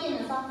发电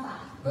的方法。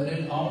But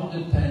it all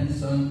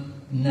depends on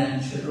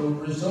natural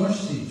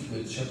resources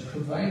which are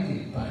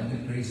provided by the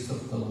grace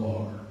of the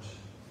Lord.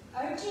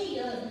 而这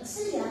个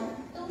资源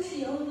都是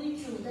由于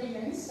主的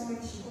仁慈而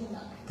提供的。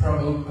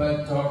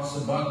Prabhupada talks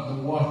about the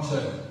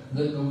water,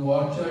 that the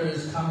water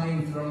is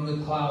coming from the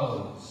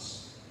clouds.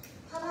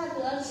 帕纳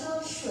德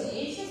说，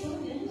水是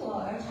从云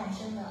朵而产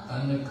生的。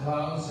And the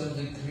clouds are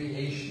the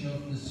creation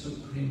of the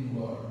Supreme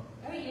Lord.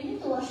 而云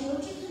朵是由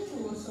至尊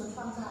主所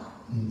创造。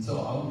And so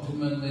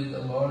ultimately the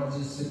Lord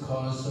is the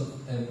cause of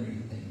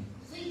everything.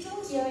 所以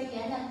终结而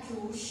言呢，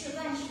主是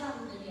万事万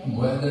物的原因。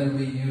Whether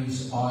we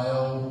use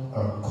oil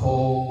or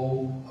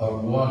coal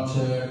or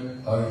water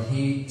or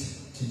heat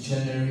to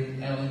generate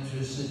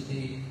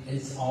electricity,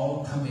 it's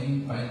all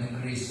coming by the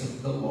grace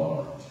of the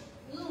Lord.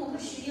 无论我们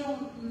使用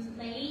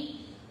煤、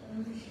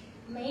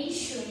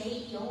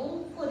水、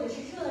油或者是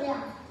热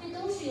量，这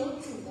都是由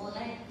主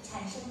来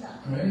产生的。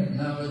Right?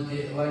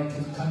 Nowadays, like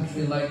a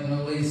country like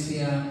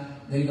Malaysia,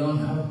 they don't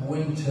have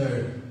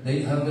winter.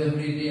 They have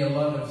every day a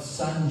lot of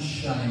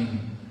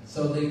sunshine.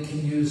 So they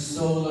can use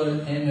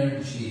solar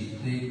energy.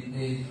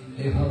 They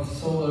have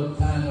solar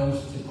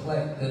panels to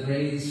collect the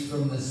rays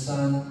from the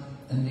sun,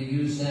 and they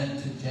use that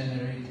to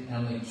generate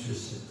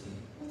electricity.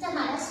 在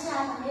马来西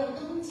亚呢，没有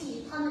冬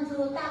季，他们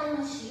就大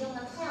量的使用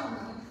了太阳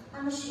能，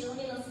他们使用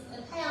这个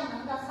太阳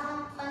能的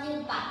发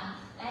电板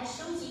来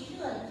收集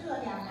热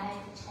量，来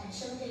产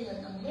生这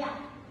个能量。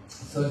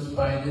So it's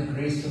by the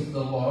grace of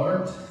the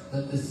Lord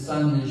that the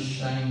sun is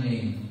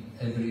shining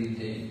every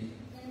day.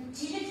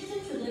 藉着至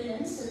尊主的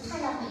仁慈，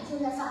太阳每天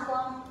在发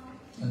光。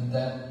And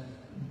that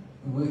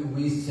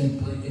we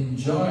simply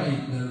enjoy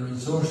the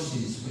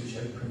resources which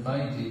are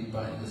provided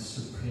by the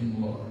Supreme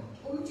Lord.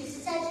 我们只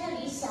是在这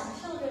里享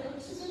受着由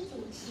至尊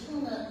主提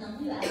供的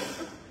能源。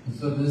And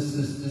so this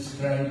is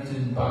described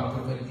in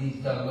Bhagavad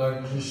Gita.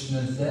 Lord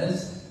Krishna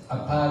says,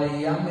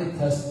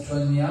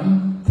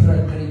 Apariyamitastvanyam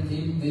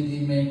prakritim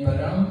vidime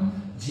param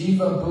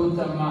jiva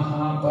bhuta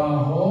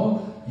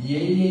mahabaho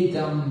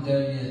yeyedam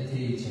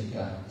daryate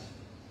jagat.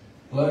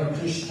 Lord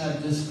Krishna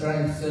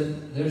describes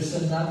that there's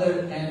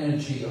another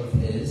energy of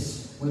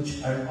his,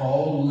 which are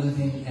all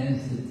living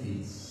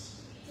entities.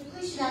 就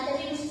奎什纳在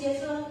这个世界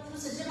说，除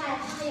此之外，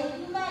他还有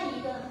另外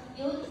一个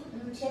由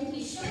全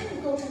体生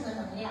物构成的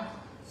能量。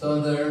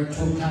So there are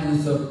two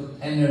kinds of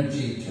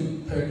energy,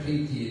 two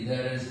prakriti.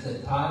 There is the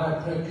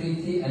para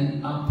prakriti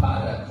and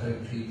apara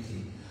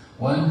prakriti.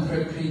 One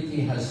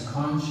prakriti has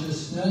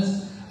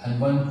consciousness and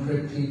one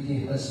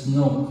prakriti has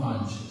no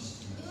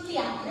consciousness. 有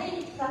两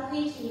类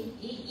prakriti，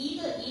 一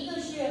个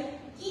是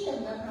低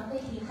等的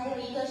prakriti， 还有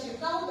一个是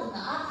高等的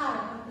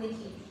apara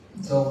prakriti。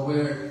 So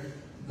we're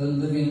the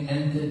living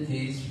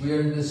entities,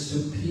 we're the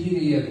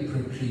superior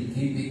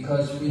prakriti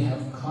because we have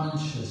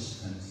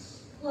consciousness.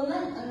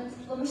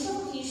 我们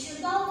生体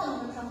是高等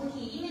的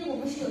prakriti， 因为我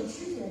们是有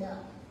知觉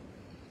的。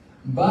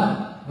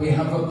 But we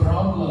have a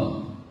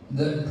problem.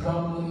 The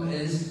problem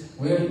is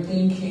we're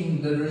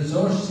thinking the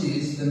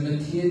resources, the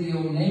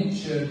material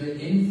nature, the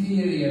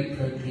inferior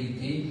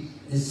prakriti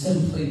is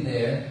simply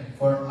there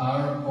for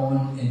our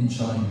own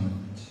enjoyment.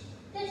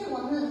 但是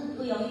我们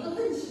有一个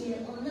问题，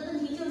我们的问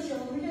题就是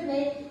我们认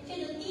为这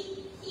个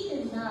低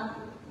等的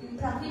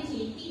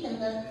prakriti， 低等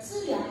的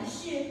资源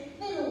是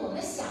为了我们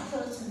享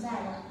受存在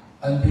的。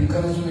 And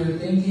because we're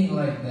thinking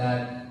like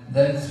that,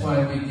 that's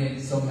why we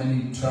get so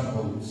many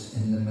troubles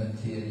in the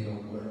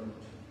material world.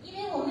 因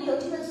为我们有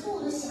这个错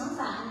误的想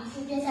法，于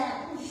是便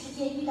在物质世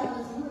界遇到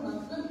了种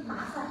种的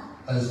麻烦。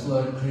 As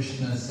Lord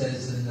Krishna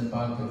says in the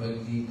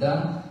Bhagavad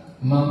Gita,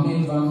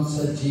 Mami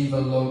Vamsa Jiva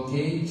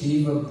Loke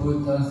Jiva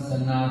Bhuta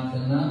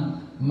Sanatana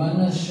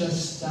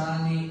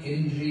Manashastani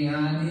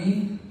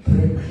Indriyani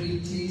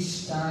Prakriti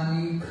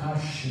Stani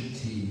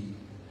Kashati.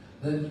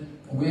 That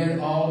we're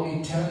all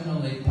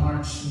eternally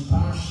parts and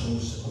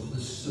parcels of the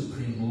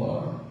Supreme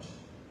Lord.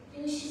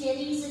 这个世界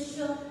的意思是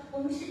说，我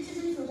们是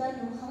至尊主的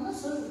永恒的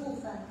所属部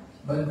分。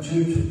 But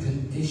due to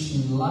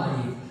conditioned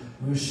life,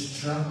 we're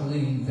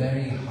struggling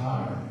very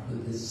hard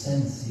with the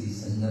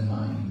senses and the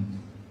mind.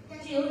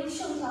 但是由于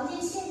受条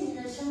件限制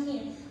的生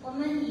命，我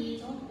们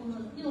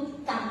用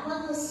感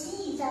官和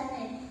心意在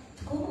内，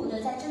苦苦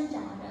的在挣扎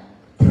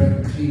着。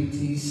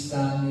 Prakriti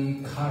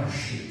stani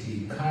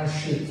karshati.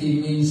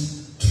 Karshati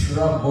means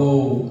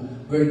trouble.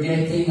 We're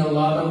getting a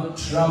lot of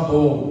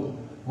trouble.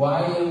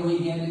 Why are we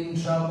getting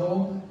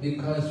trouble?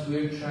 Because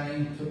we're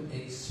trying to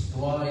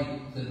exploit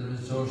the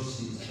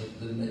resources of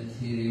the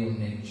material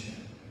nature.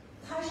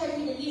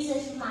 Karshati 的意思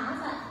是麻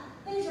烦，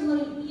为什么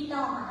遇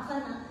到麻烦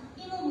呢？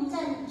因为我们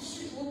在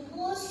试图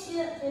剥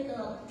削这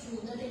个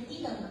主的这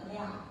低等能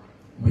量。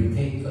 We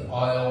take the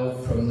oil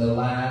from the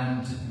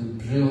land,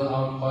 we drill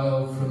out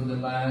oil from the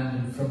land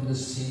and from the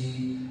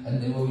sea,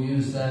 and they will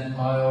use that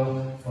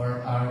oil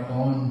for our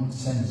own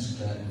sense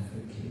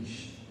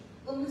gratification.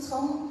 我们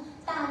从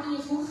大地、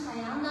从海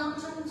洋当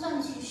中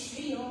钻取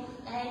石油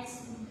来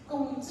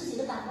供自己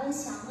的感官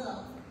享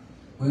乐。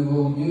 We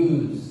will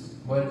use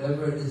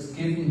whatever is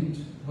given,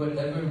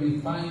 whatever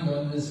we find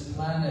on this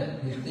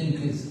planet, we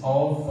think is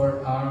all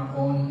for our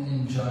own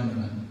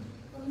enjoyment.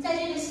 我们在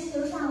这个星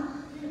球上，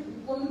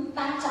我们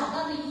把找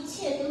到的一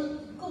切都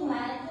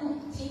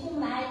提供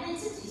来为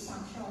自己享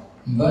受。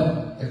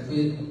 But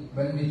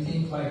when we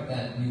think like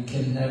that, we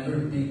can never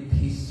be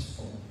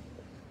peaceful.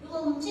 如果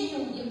我们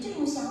有这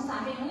种想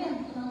法，这永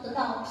远不能得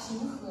到平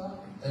和。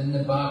 In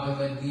the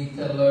Bhagavad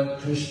Gita, Lord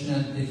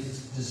Krishna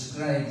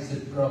describes the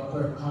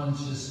proper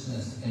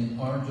consciousness in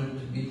order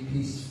to be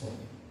peaceful.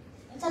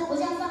 在国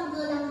家梵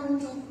歌当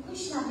中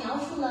，Krishna 描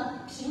述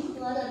了平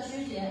和的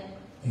知觉。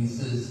 He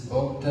says,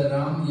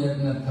 Bhoktaram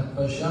yagna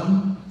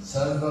tapasham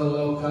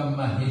sarvaloka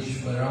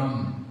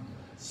maheshwaram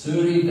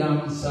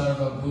suridam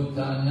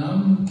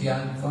sarvabhutanam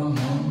gyatvam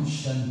om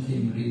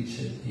shantim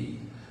richati.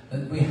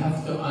 That we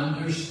have to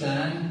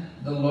understand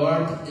the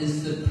Lord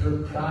is the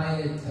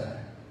proprietor.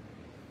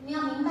 我们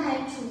要明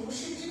白，主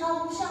是至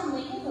高无上的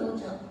拥有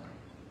者。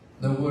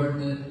 The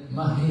word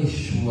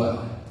Maheshwar,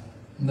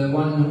 the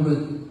one who is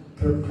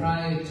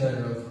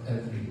proprietor of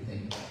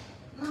everything.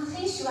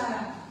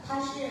 Maheshwara 他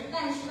是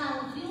万事万物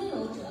的拥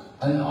有者。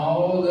 And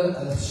all the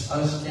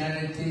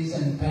austerities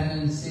and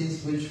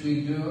penances which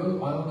we do,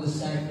 all the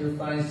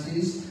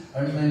sacrifices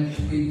are meant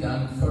to be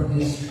done for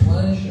His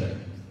pleasure.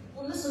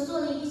 我们所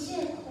做的一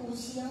切苦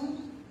行、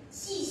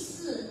祭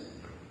祀，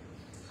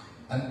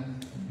 And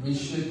we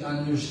should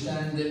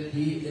understand that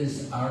He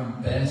is our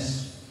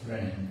best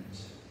friend.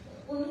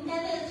 我们应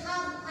该为了他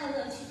的快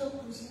乐去做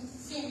苦行、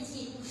献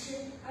祭、布施，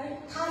而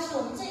他是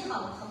我们最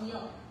好的朋友。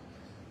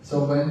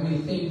 So when we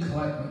think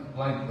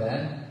like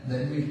that,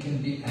 then we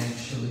can be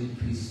actually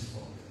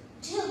peaceful.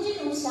 只有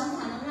这种想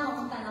法能让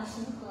我们感到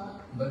平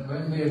和。 But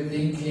when we're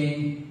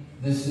thinking,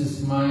 this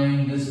is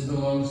mine, this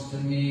belongs to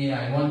me,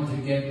 I want to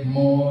get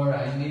more,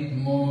 I need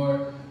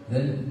more,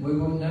 then we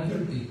will never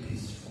be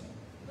peaceful.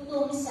 如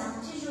果我们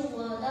想这是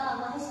我的，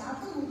我还想要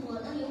更多，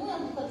那永远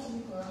不会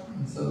平和。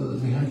 So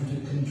we have to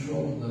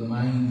control the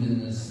mind and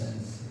the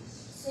senses.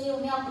 所以我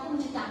们要控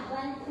制感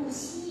官，控制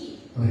心意。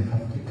 We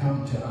have to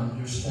come to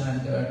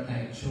understand our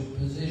actual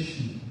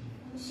position.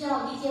 我们需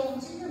要理解我们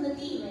真正的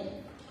地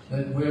位。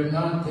 That we're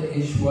not the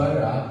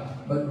Ishvara,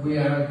 but we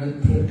are the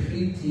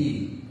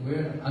Prakriti.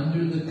 We're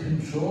under the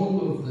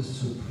control of the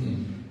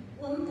Supreme.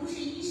 我们不是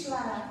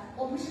Ishvara，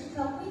我们是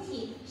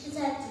Prakriti， 是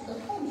在主的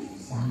控制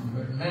之下。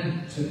 We're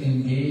meant to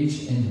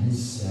engage in His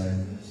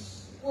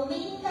service. 我们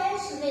应该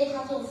是为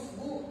他做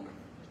服务。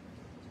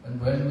And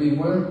when we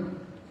work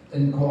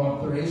in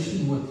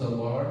cooperation with the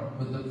Lord,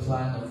 with the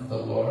plan of the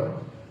Lord,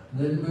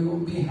 then we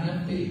will be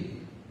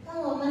happy.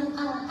 当我们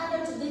按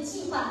照主的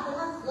计划和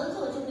他合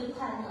作，就会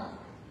快乐。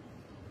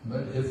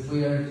But if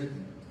we are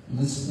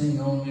listening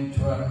only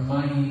to our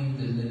mind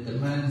and the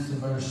demands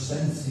of our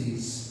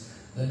senses,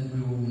 then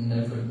we will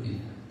never be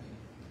happy.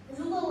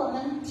 如果我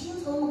们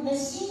听从我们的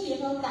心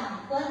意和感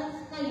官，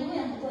那永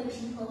远不会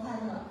平和快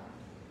乐。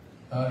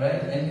All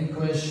right. Any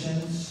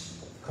questions,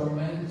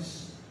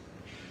 comments?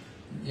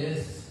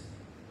 Yes.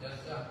 Yes,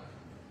 sir.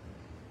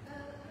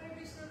 Hare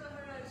Krishna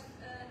Maharaj,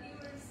 you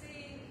were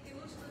saying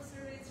devotional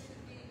service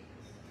should be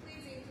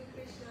pleasing to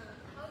Krishna.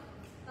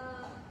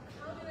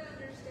 How do I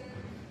understand?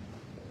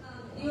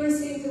 You were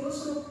saying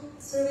devotional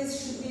service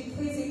should be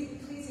pleasing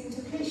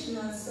to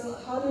Krishna. So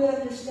how do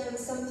I understand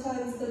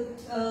sometimes the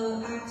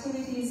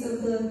activities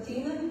of the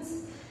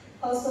demons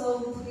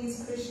also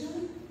please Krishna?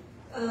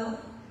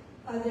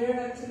 Are their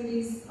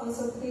activities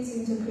also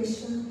pleasing to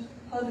Krishna?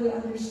 How do I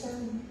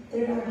understand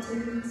their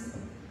activities?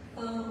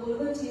 我的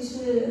问题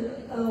是，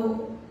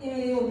因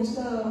为我们知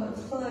道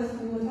奉爱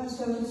服务，它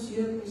需要去取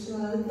悦奎师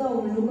那，那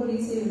我们如何理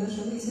解有的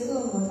时候一些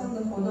恶魔他们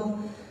的活动，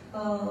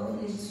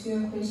也是取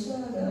悦奎师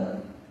那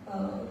的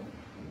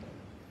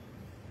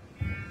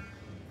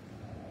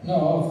No,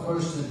 of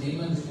course the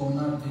demons will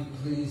not be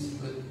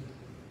pleased with,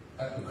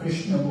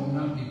 Krishna will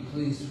not be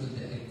pleased with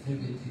the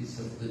activities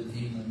of the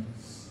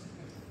demons.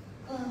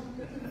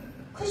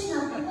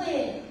 Krishna 不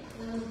会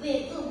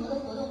为恶魔的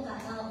活动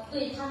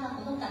对他们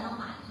活动感到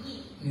满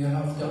意。You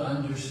have to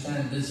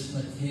understand this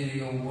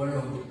material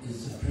world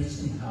is a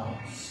prison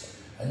house,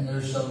 and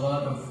there's a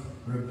lot of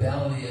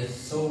rebellious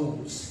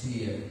souls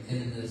here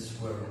in this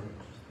world.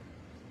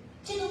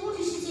 这个物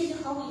质世界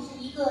就好比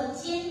是一个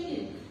监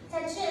狱，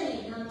在这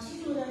里呢，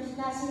居住的是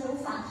那些有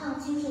反抗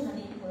精神的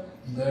灵魂。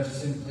They're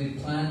simply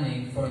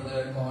planning for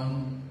their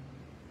own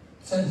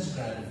sense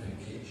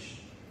gratification.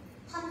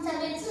 他们在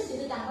为自己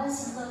的感官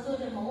享乐做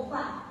着谋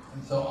划。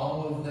And so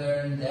all of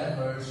their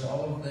endeavors,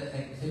 all of the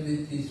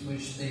activities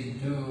which they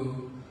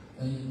do,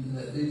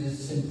 they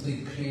just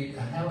simply create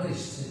a hellish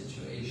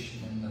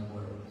situation in the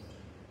world.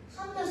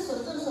 他们的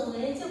所作所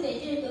为就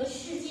给这个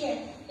世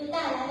界就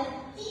带来了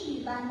地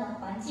狱般的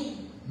环境。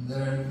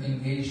They're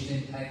engaged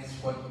in acts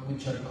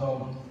which are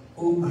called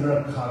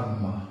ugra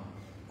karma.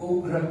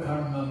 Ugra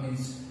karma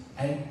means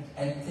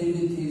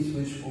activities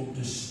which will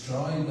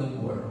destroy the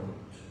world.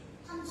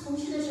 他们从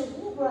事的是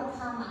ugra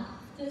karma，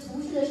就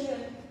从事的是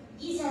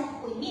意在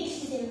毁灭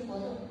世界的活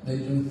动。They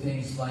do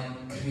things like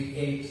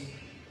create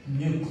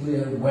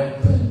nuclear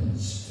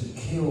weapons to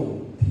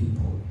kill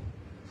people.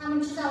 他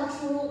们制造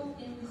出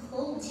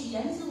核武器、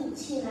原子武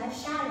器来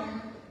杀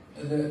人。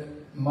The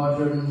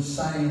modern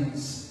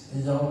science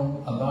is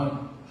all about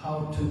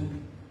how to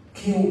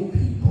kill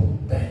people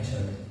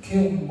better,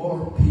 kill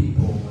more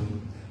people,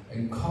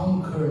 and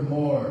conquer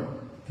more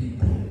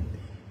people.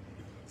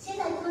 现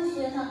代科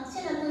学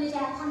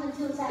家他们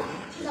就在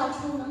制造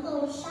出能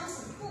够杀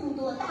死更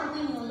多大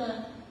规模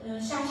的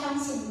杀伤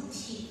性武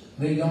器。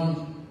They don't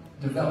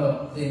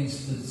develop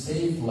things to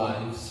save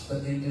lives,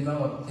 but they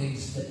develop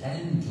things to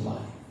end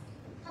life.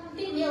 他们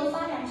并没有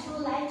发展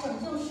出来拯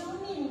救生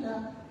命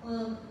的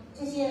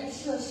这些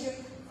设施，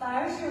反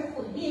而是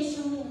毁灭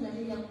生命的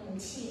这些武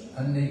器。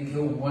And they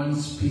kill one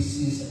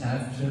species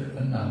after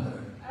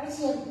another. 而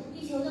且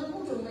地球的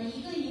物种呢，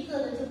一个一个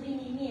的就濒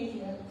临灭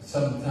绝了。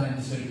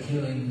Sometimes they're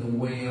killing the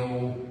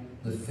whale,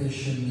 the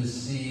fish in the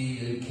sea,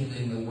 they're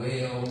killing the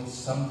whales,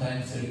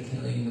 sometimes they're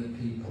killing the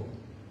people.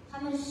 他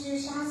们是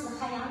杀死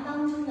海洋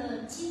当中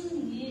的鲸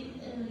鱼、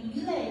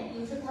鱼类，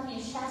有时候他们也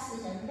杀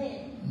死人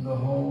类。The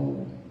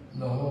whole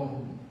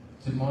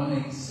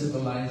demonic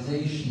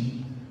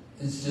civilization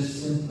is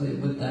just simply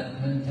with that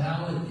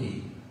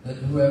mentality that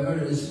whoever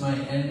is my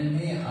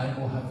enemy, I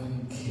will have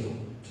him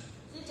killed.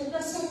 整个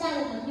现代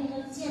的文明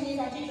都建立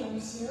在这种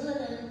邪恶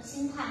的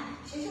心态，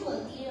谁是我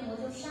的敌人，我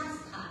就杀死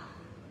他。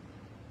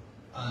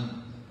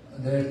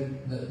The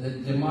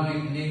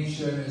demonic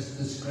nature is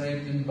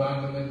described in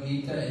Bhagavad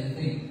Gita in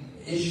the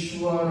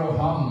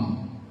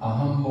Ishwaraham,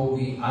 Aham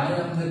Bhogi. I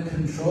am the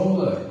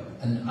controller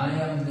and I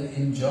am the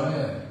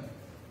enjoyer.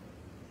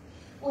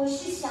 我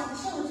是享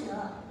受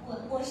者，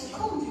我是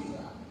控制者。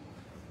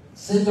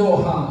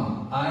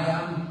Siddhoham, I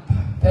am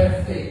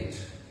perfect.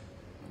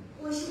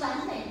 我是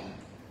完美的。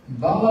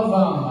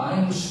Balavam, I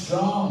am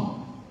strong.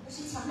 我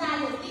是强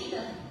大有力的。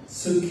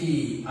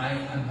Sukhi, I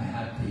am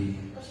happy.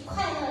 我是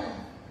快乐的。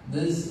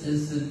This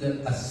is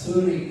the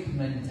Asuric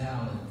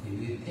mentality.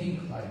 They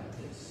think like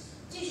this.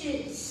 这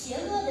是邪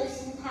恶的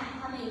心态，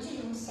他们有这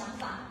种想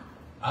法。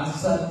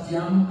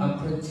Asatyam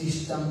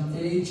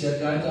apratistamte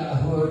jagata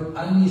ahur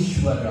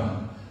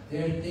anishwaram.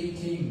 They're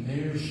thinking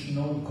there's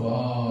no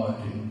God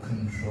in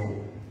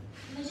control.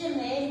 他们认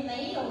为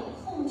没有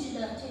控制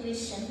的这位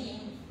神明。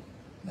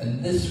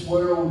And this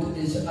world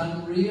is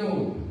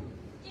unreal.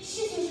 这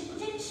世界是不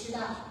真实的。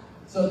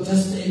So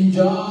just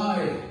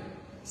enjoy.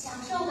 享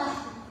受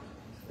吧。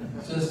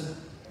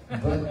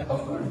But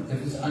of course,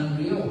 if it's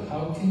unreal,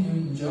 how can you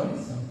enjoy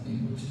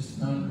something which is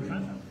not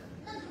real?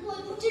 那如果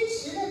不真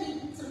实的，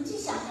你怎么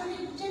想象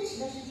这个真实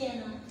的世界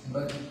呢？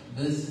 But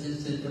this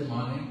is the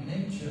demonic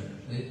nature.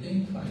 They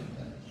think like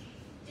that.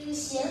 这个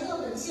邪恶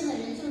本性的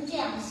人就这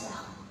样想。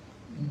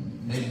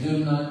 They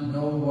do not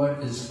know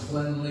what is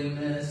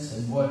cleanliness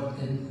and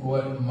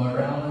what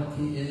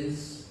morality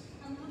is.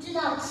 他们不知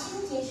道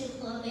清洁是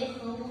何为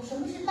何物，什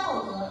么是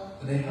道德。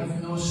 They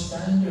have no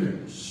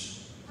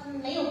standards. 他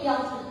们没有标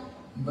准，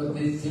 But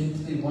they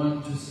simply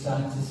want to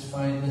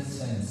satisfy the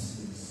senses.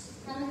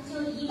 他们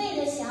就一味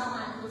的想要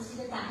满足自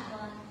己的感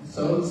官。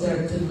 So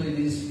certainly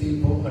these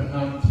people are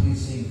not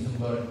pleasing to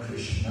Lord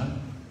Krishna.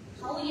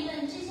 毫无疑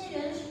问，这些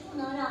人是不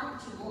能让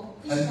主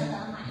And Krishna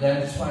满意。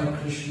 that's why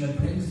Krishna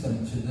brings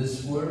them to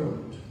this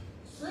world.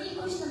 所以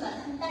Krishna 把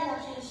他们带到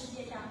这个世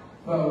界上。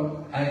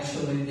 Well,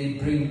 actually they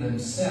bring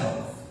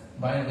themselves,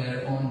 by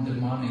their own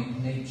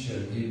demonic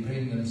nature, they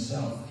bring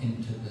themselves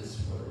into this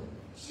world.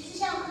 实际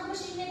上，他们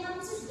是因为他们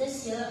自己的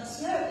邪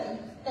恶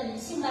本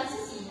性把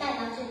自己带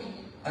到这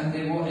里。 And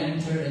they will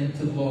enter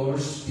into lower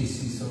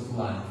species of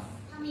life.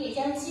 他们也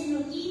将进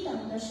入低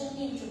等的生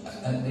命种族。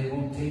 And they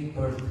will take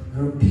birth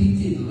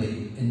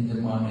repeatedly in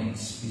demonic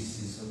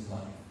species of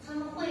life. 他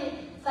们会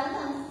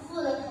反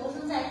复的投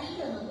生在低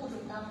等的物种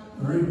当中。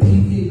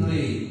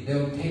 Repeatedly,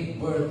 they'll take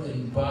birth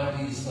in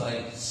bodies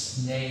like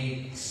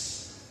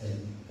snakes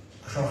and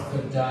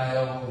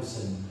crocodiles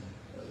and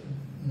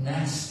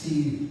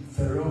nasty,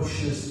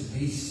 ferocious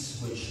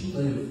beasts which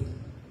live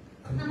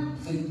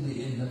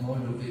completely in the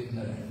mode of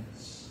ignorance.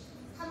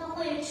 他们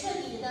会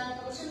彻底的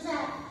投生在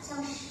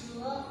像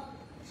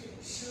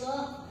蛇、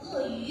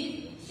鳄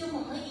鱼、凶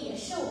猛的野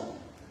兽，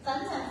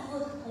反复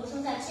的投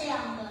生在这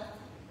样的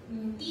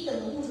低等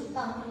的物种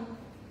当中。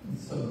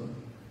 So,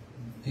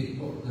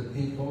 the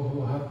people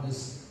who have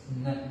this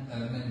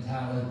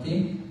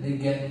mentality, they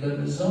get the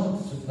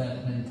results of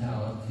that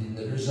mentality.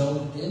 The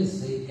result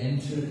is they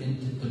enter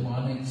into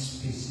demonic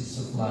species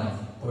of life,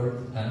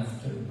 birth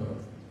after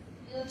birth.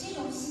 有这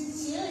种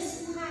邪恶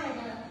心态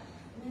的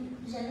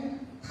人，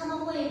他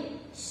们会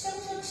生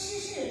生世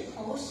世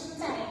投生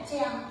在这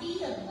样低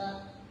等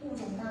的物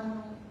种当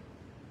中。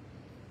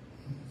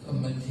 The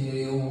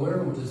material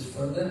world is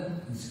for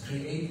them, it's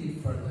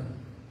created for them.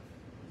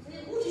 所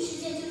以物质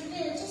世界就是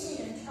为了这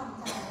些人创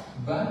造的。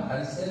 But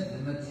I said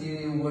the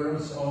material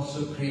world is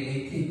also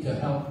created to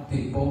help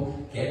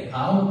people get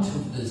out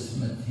of this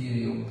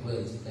material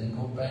place and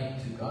go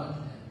back to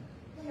Godhead.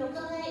 但是我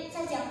刚才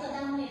在讲课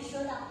当中也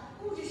说到，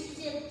物质世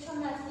界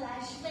创造出来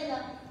是为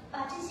了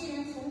把这些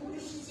人从物质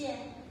世界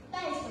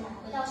带出来，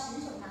回到神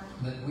手当中。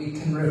 That we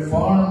can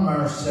reform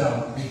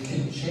ourselves, we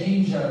can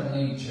change our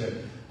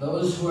nature.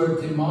 Those who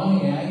are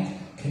demoniac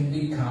can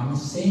become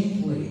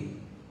saintly.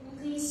 我们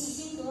可以洗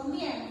心革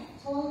面，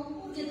从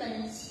物质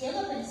邪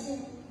恶本性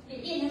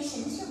变成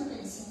神圣的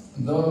本性。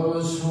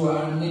 Those who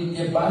are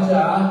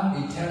nityabhaja,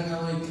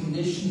 eternally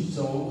conditioned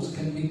souls,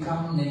 can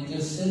become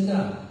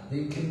nityasiddha.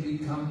 They can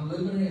become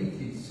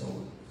liberated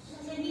souls.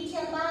 那些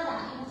nitya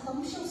bada 永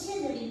恒受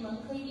限的灵魂，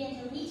可以变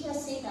成 nitya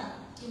siddha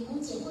永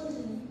恒解脱的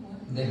灵魂。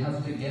 They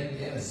have to get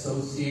the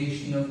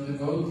association of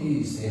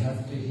devotees. They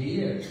have to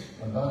hear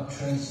about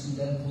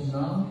transcendental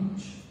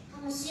knowledge. 他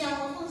们需要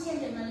和奉献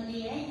者们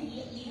联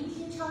谊，聆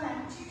听超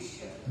然知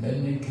识，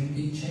 Then they can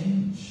be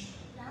changed.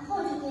 然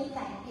后就可以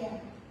改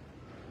变。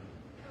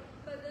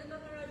 But then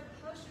Maharaj,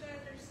 how should I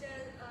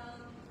understand?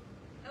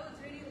 I was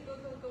reading the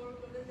book of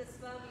Vinasa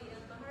Swami,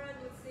 and Maharaj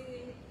would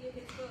say in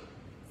his book,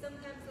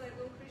 sometimes like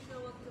when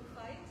Krishna wants to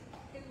fight,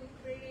 he would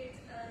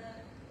create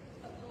an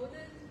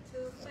opponent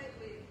to fight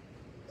with.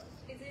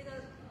 Is it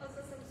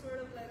also some sort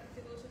of like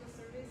devotional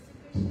service to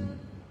Krishna?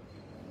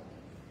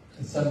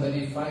 If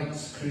somebody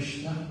fights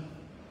Krishna,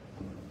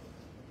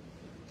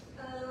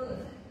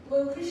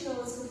 When Krishna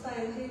wants to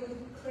fight, he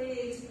would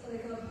create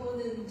like an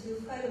opponent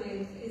to fight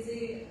with. Is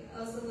it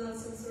also not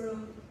some sort of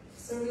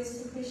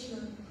service to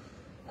Krishna?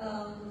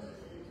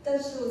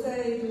 但是我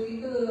在读一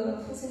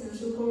个父亲的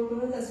书，或者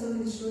说在算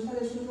命的书，他在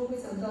书中会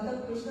讲到，当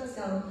Krishna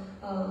想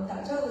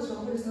打仗的时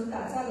候，或者想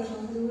打架的时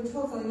候，他就会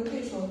创造一个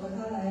对手和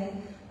他来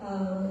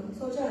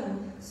作战。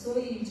所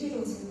以这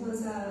种情况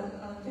下，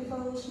对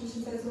方是不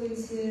是在做一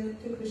些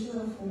对 Krishna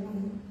的服务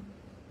呢？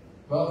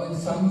 well, in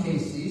some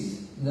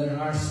cases, there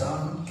are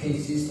some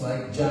cases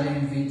like Jai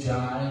and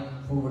Vijay,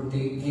 who were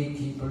the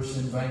gatekeepers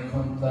in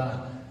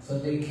Vaikuntha. So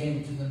they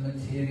came to the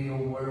material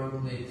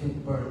world, they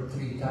took birth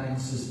 3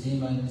 times as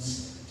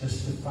demons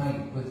just to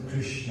fight with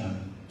Krishna.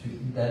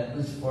 That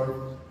was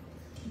for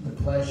the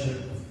pleasure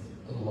of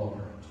the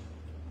Lord.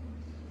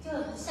 就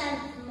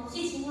像某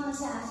些情况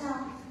下，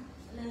像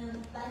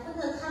白昆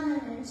特他们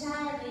人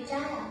渣为渣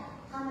呀，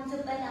他们就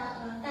来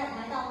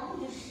到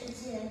物质世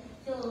界，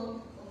就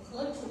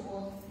和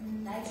主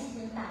来进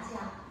行打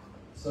架。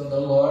 So the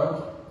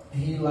Lord,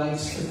 He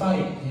likes to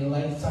fight. He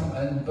likes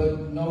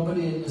but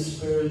nobody in the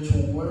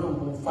spiritual world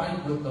will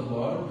fight with the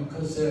Lord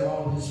because they're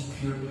all His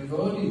pure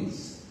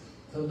devotees.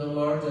 So the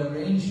Lord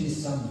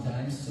arranges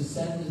sometimes to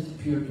send His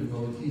pure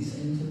devotees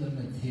into the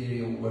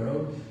material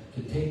world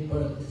to take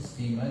birth as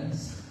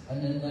demons,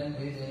 and in that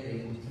way they're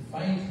able to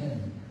fight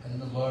Him.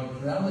 And the Lord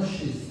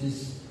relishes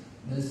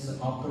this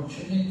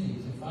opportunity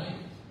to fight.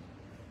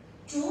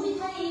 主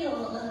他也有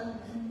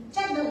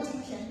战斗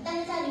精神，但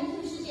是在灵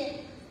性世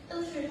界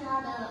都是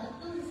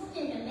封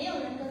建者，没有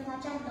人跟他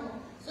战斗，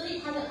所以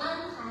他就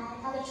安排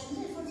他的纯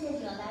粹封建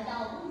者来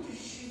到物质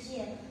世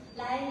界，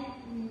来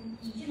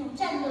以这种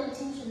战斗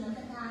精神呢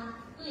跟他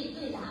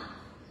对打。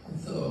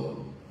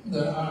So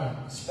there are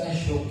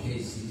special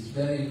cases,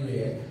 very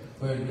rare,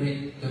 where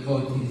great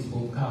devotees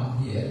will come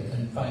here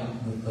and fight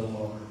with the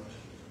Lord.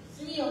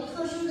 所以有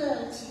特殊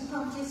的情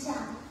况之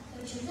下，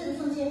纯粹的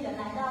奉献者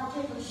来到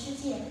这个世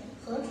界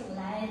和主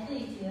来对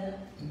决。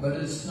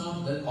But it's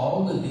not that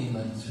all the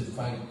demons who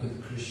fight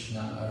with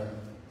Krishna are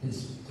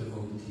his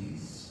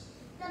devotees.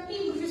 但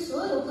并不是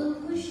所有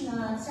跟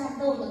Krishna 战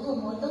斗的恶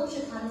魔都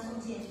是他的奉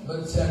献者。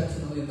But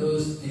certainly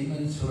those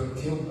demons who are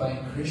killed by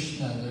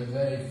Krishna, they're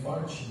very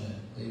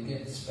fortunate. They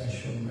get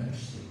special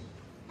mercy.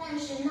 但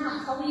是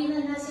毫无疑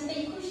问，那些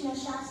被 Krishna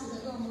杀死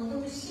的恶魔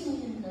都是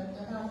幸运的，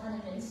得到他的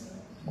仁慈。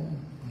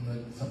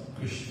That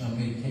Krishna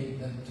may take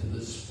them to the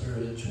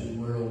spiritual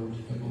world.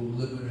 He will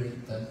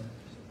liberate them.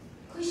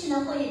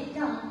 Krishna 会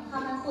让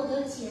他们获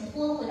得解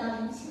脱，回到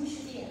灵性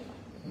世界。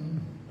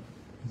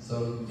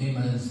So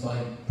demons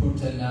like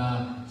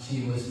Putana,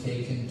 she was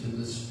taken to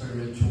the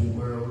spiritual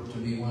world to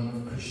be one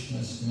of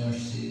Krishna's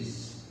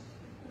nurses.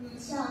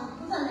 像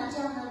布特娜这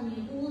样的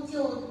女巫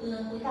就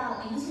回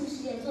到灵性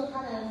世界做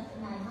她的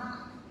奶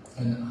妈。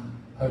And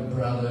her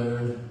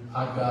brother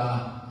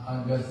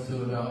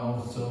Agasura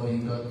also, he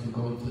got to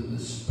go to the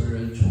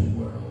spiritual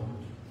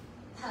world.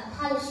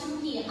 他的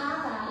兄弟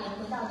阿嘎也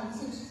回到灵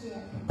性世界。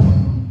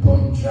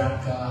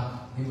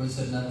Pondraka, he was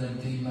another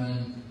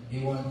demon. He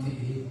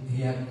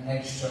had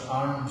extra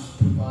arms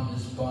put on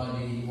his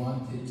body. He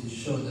wanted to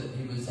show that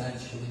he was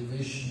actually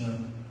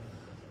Vishnu.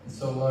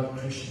 So Lord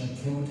Krishna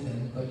killed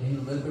him, but he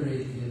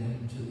liberated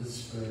him to the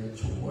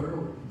spiritual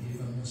world, gave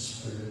him a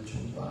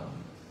spiritual body.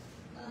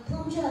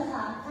 通着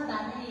他把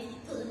那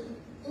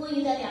多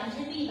余的两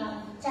只臂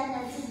膀站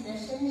在自己的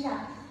身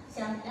上，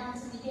想让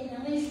自己变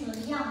成威什奴的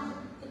样子，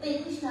就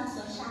被 Krishna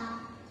所杀。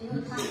最后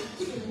他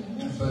去了灵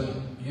性世界。But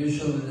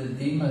usually the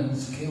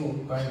demons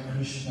killed by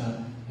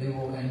Krishna, they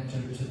will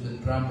enter to the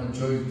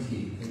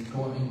Brahmajyoti. They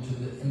go into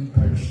the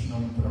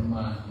impersonal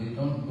Brahman. They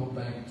don't go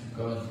back to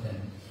God then.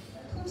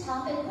 通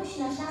常被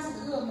Krishna 杀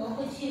死的恶魔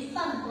会去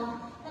泛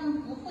光，他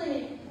们不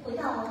会回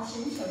到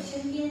神手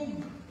身边。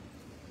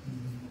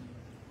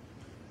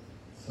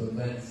So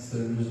that's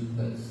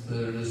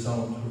the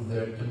result of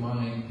their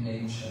demonic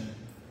nature.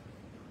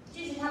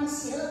 这是他们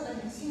邪恶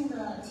本性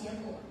的结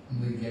果。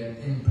They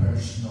get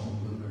impersonal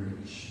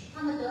liberation.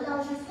 他们得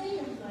到是非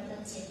人格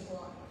的解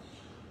脱。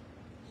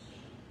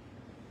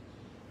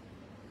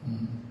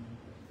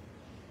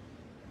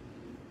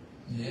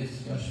Yes,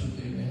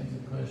 Yashodeva, you have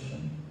a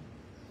question?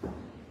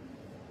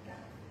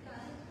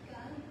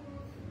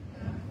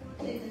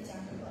 这个讲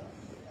课，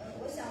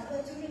我想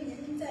问，就是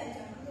您在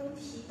讲课中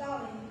提到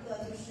了一个，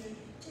就是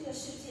这个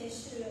世界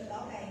是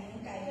劳改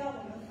营改掉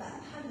我们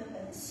反叛的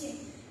本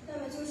性。那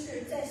么就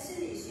是在心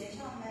理学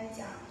上来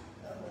讲，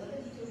我的问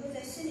题就是说，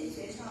在心理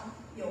学上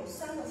有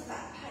3个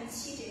反叛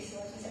期这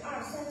说，就是2、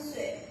3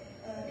岁、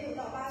6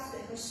到8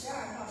岁和12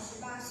到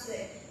18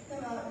岁。那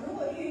么如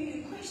果孕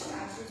育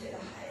Krishna知觉的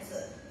孩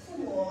子，父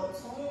母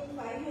从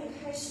怀孕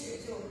开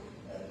始就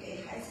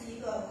给孩子一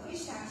个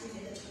Krishna知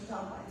觉的成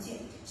长环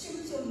境，是不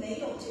是就没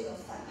有这个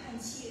反叛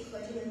期和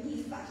这个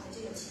逆反的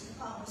这个情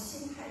况和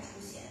心态出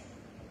现？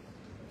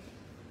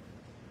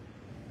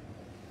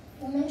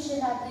 You mentioned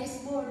that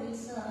this world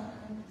is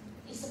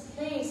a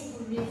place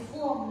to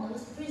reform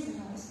those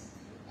prisoners.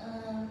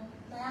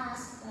 May I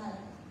ask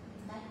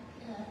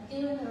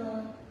during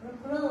the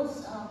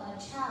growth of a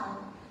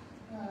child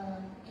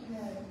in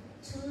the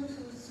 2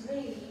 to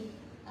 3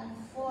 and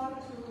 4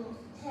 to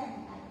 10,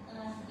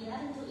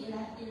 11 to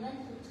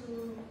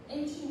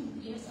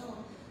 18 years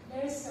old,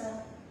 there is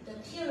the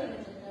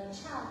period the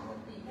child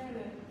will be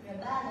very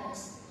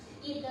rebellious.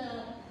 If the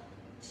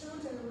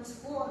children was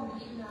born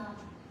in a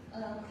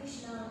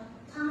Krishna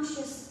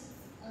conscious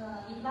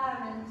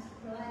environment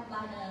provided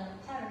by the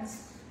parents,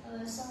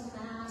 so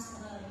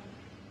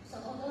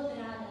although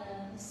there are the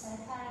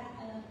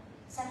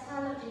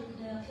psychological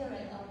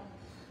period of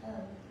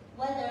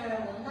whether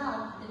or not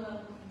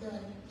the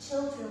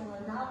children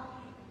will not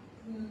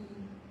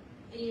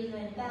be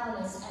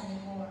rebellious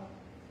anymore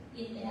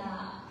if they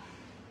are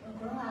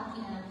grown up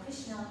in a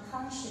Krishna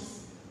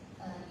conscious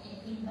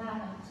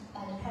environment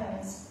by the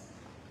parents.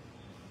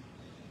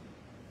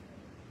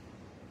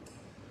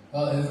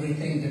 Well,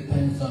 everything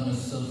depends on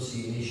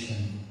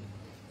association.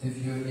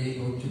 If you're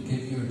able to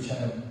give your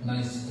child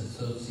nice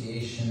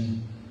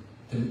association,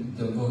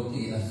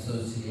 devotee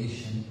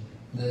association,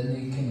 then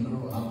they can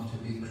grow up to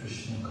be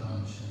Krishna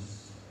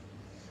conscious.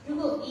 如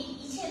果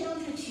一切都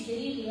是取决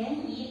于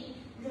联谊，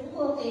如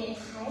果给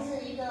孩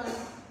子一个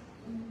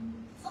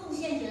奉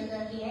献者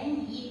的联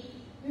谊，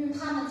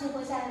他们就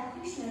会在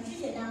Krishna 知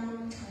觉当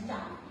中成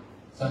长。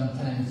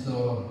Sometimes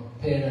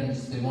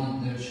parents, they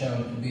want their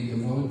child to be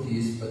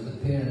devotees, but the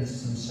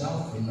parents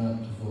themselves are not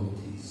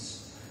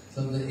devotees.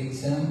 So the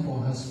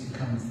example has to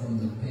come from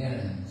the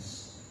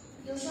parents.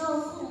 有时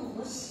候父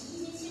母一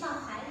些希望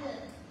孩子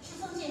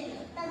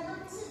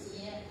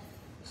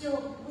就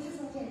不是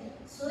奉献者，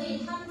所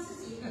以他们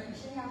自己本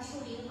身要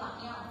树立一个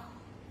榜样。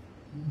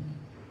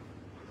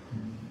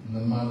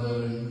The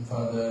mother and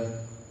father,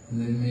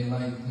 they may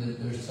like that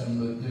their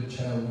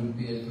child would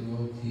be a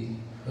devotee,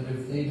 but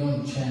if they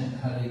don't chant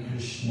Hare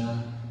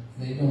Krishna,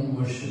 if they don't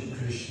worship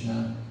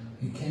Krishna,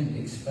 you can't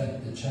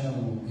expect the child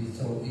will be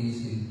so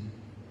easy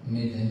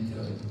made into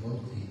a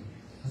devotee.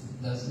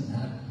 It doesn't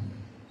happen.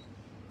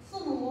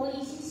 父母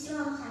一心希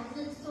望孩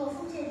子做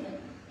奉献者，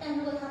但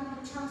如果他们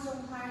不唱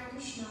诵 Hare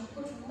Krishna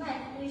不崇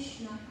拜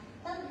Krishna，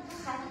 他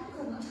孩子不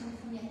可能成为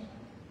奉献者。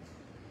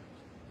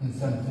And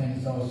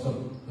sometimes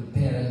also the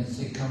parents,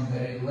 they come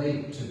very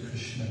late to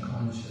Krishna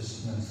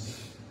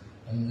consciousness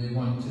and they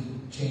want to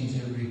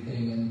change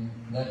everything, and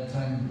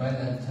by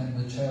that time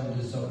the child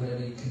is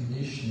already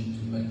conditioned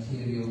to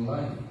material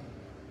life,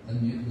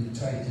 and you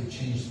try to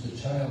change the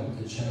child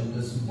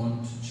doesn't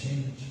want to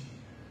change.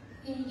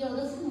 有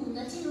的父母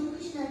呢进入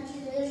Krishna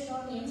之觉的时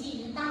候年纪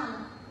已经大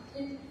了，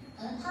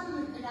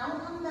然后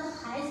他们的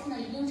孩子呢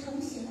已经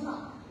成型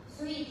了，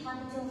所以他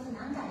们就很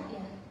难改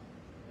变。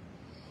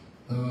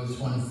There was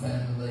one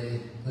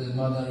family, the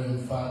mother and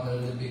father,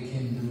 they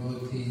became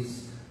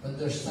devotees, but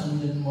their son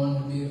didn't want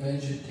to be a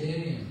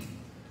vegetarian,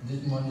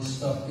 didn't want to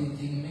stop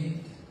eating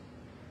meat.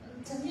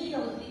 曾经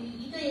有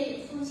一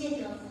对奉献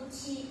者夫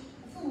妻，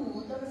父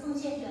母都是奉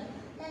献者，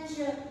但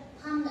是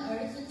他们的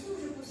儿子就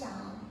是不想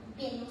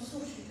变成素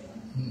食者。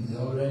He's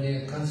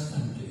already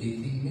accustomed to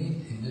eating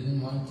meat, he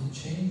didn't want to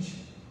change.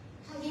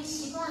 他已经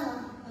习惯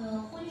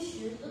了荤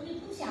食，所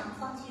以不想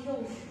放弃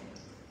肉食。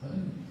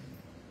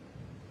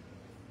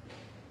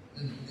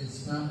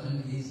It's not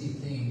an easy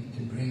thing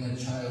to bring a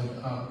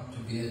child up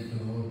to be a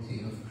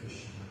devotee of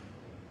Krishna.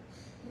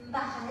 把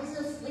孩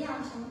子抚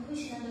养成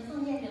Krishna 的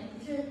奉献者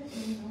不是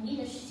容易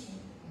的事情。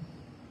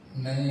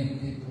Many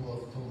people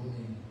have told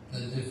me the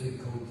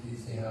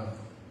difficulties they have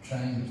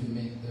trying to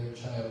make their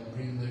child,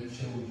 bring their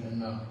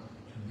children up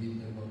to be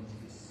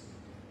devotees.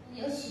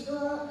 有许多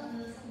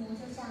父母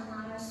就像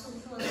马儿诉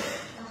说的，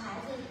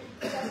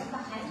想把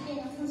孩子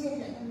变成奉献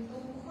者，他们都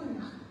困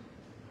难。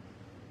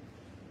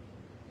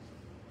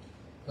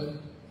But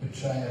we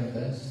try our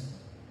best,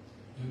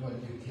 do what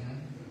you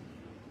can.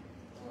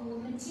 我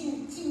们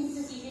尽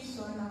自己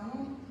所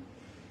能。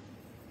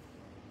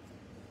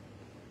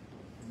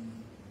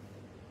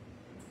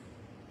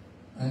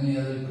Any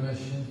other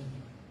questions?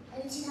 还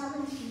有其他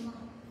问题吗？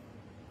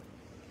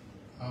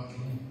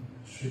 Okay.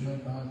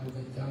 Srimad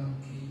Bhagavatam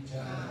ki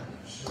jai.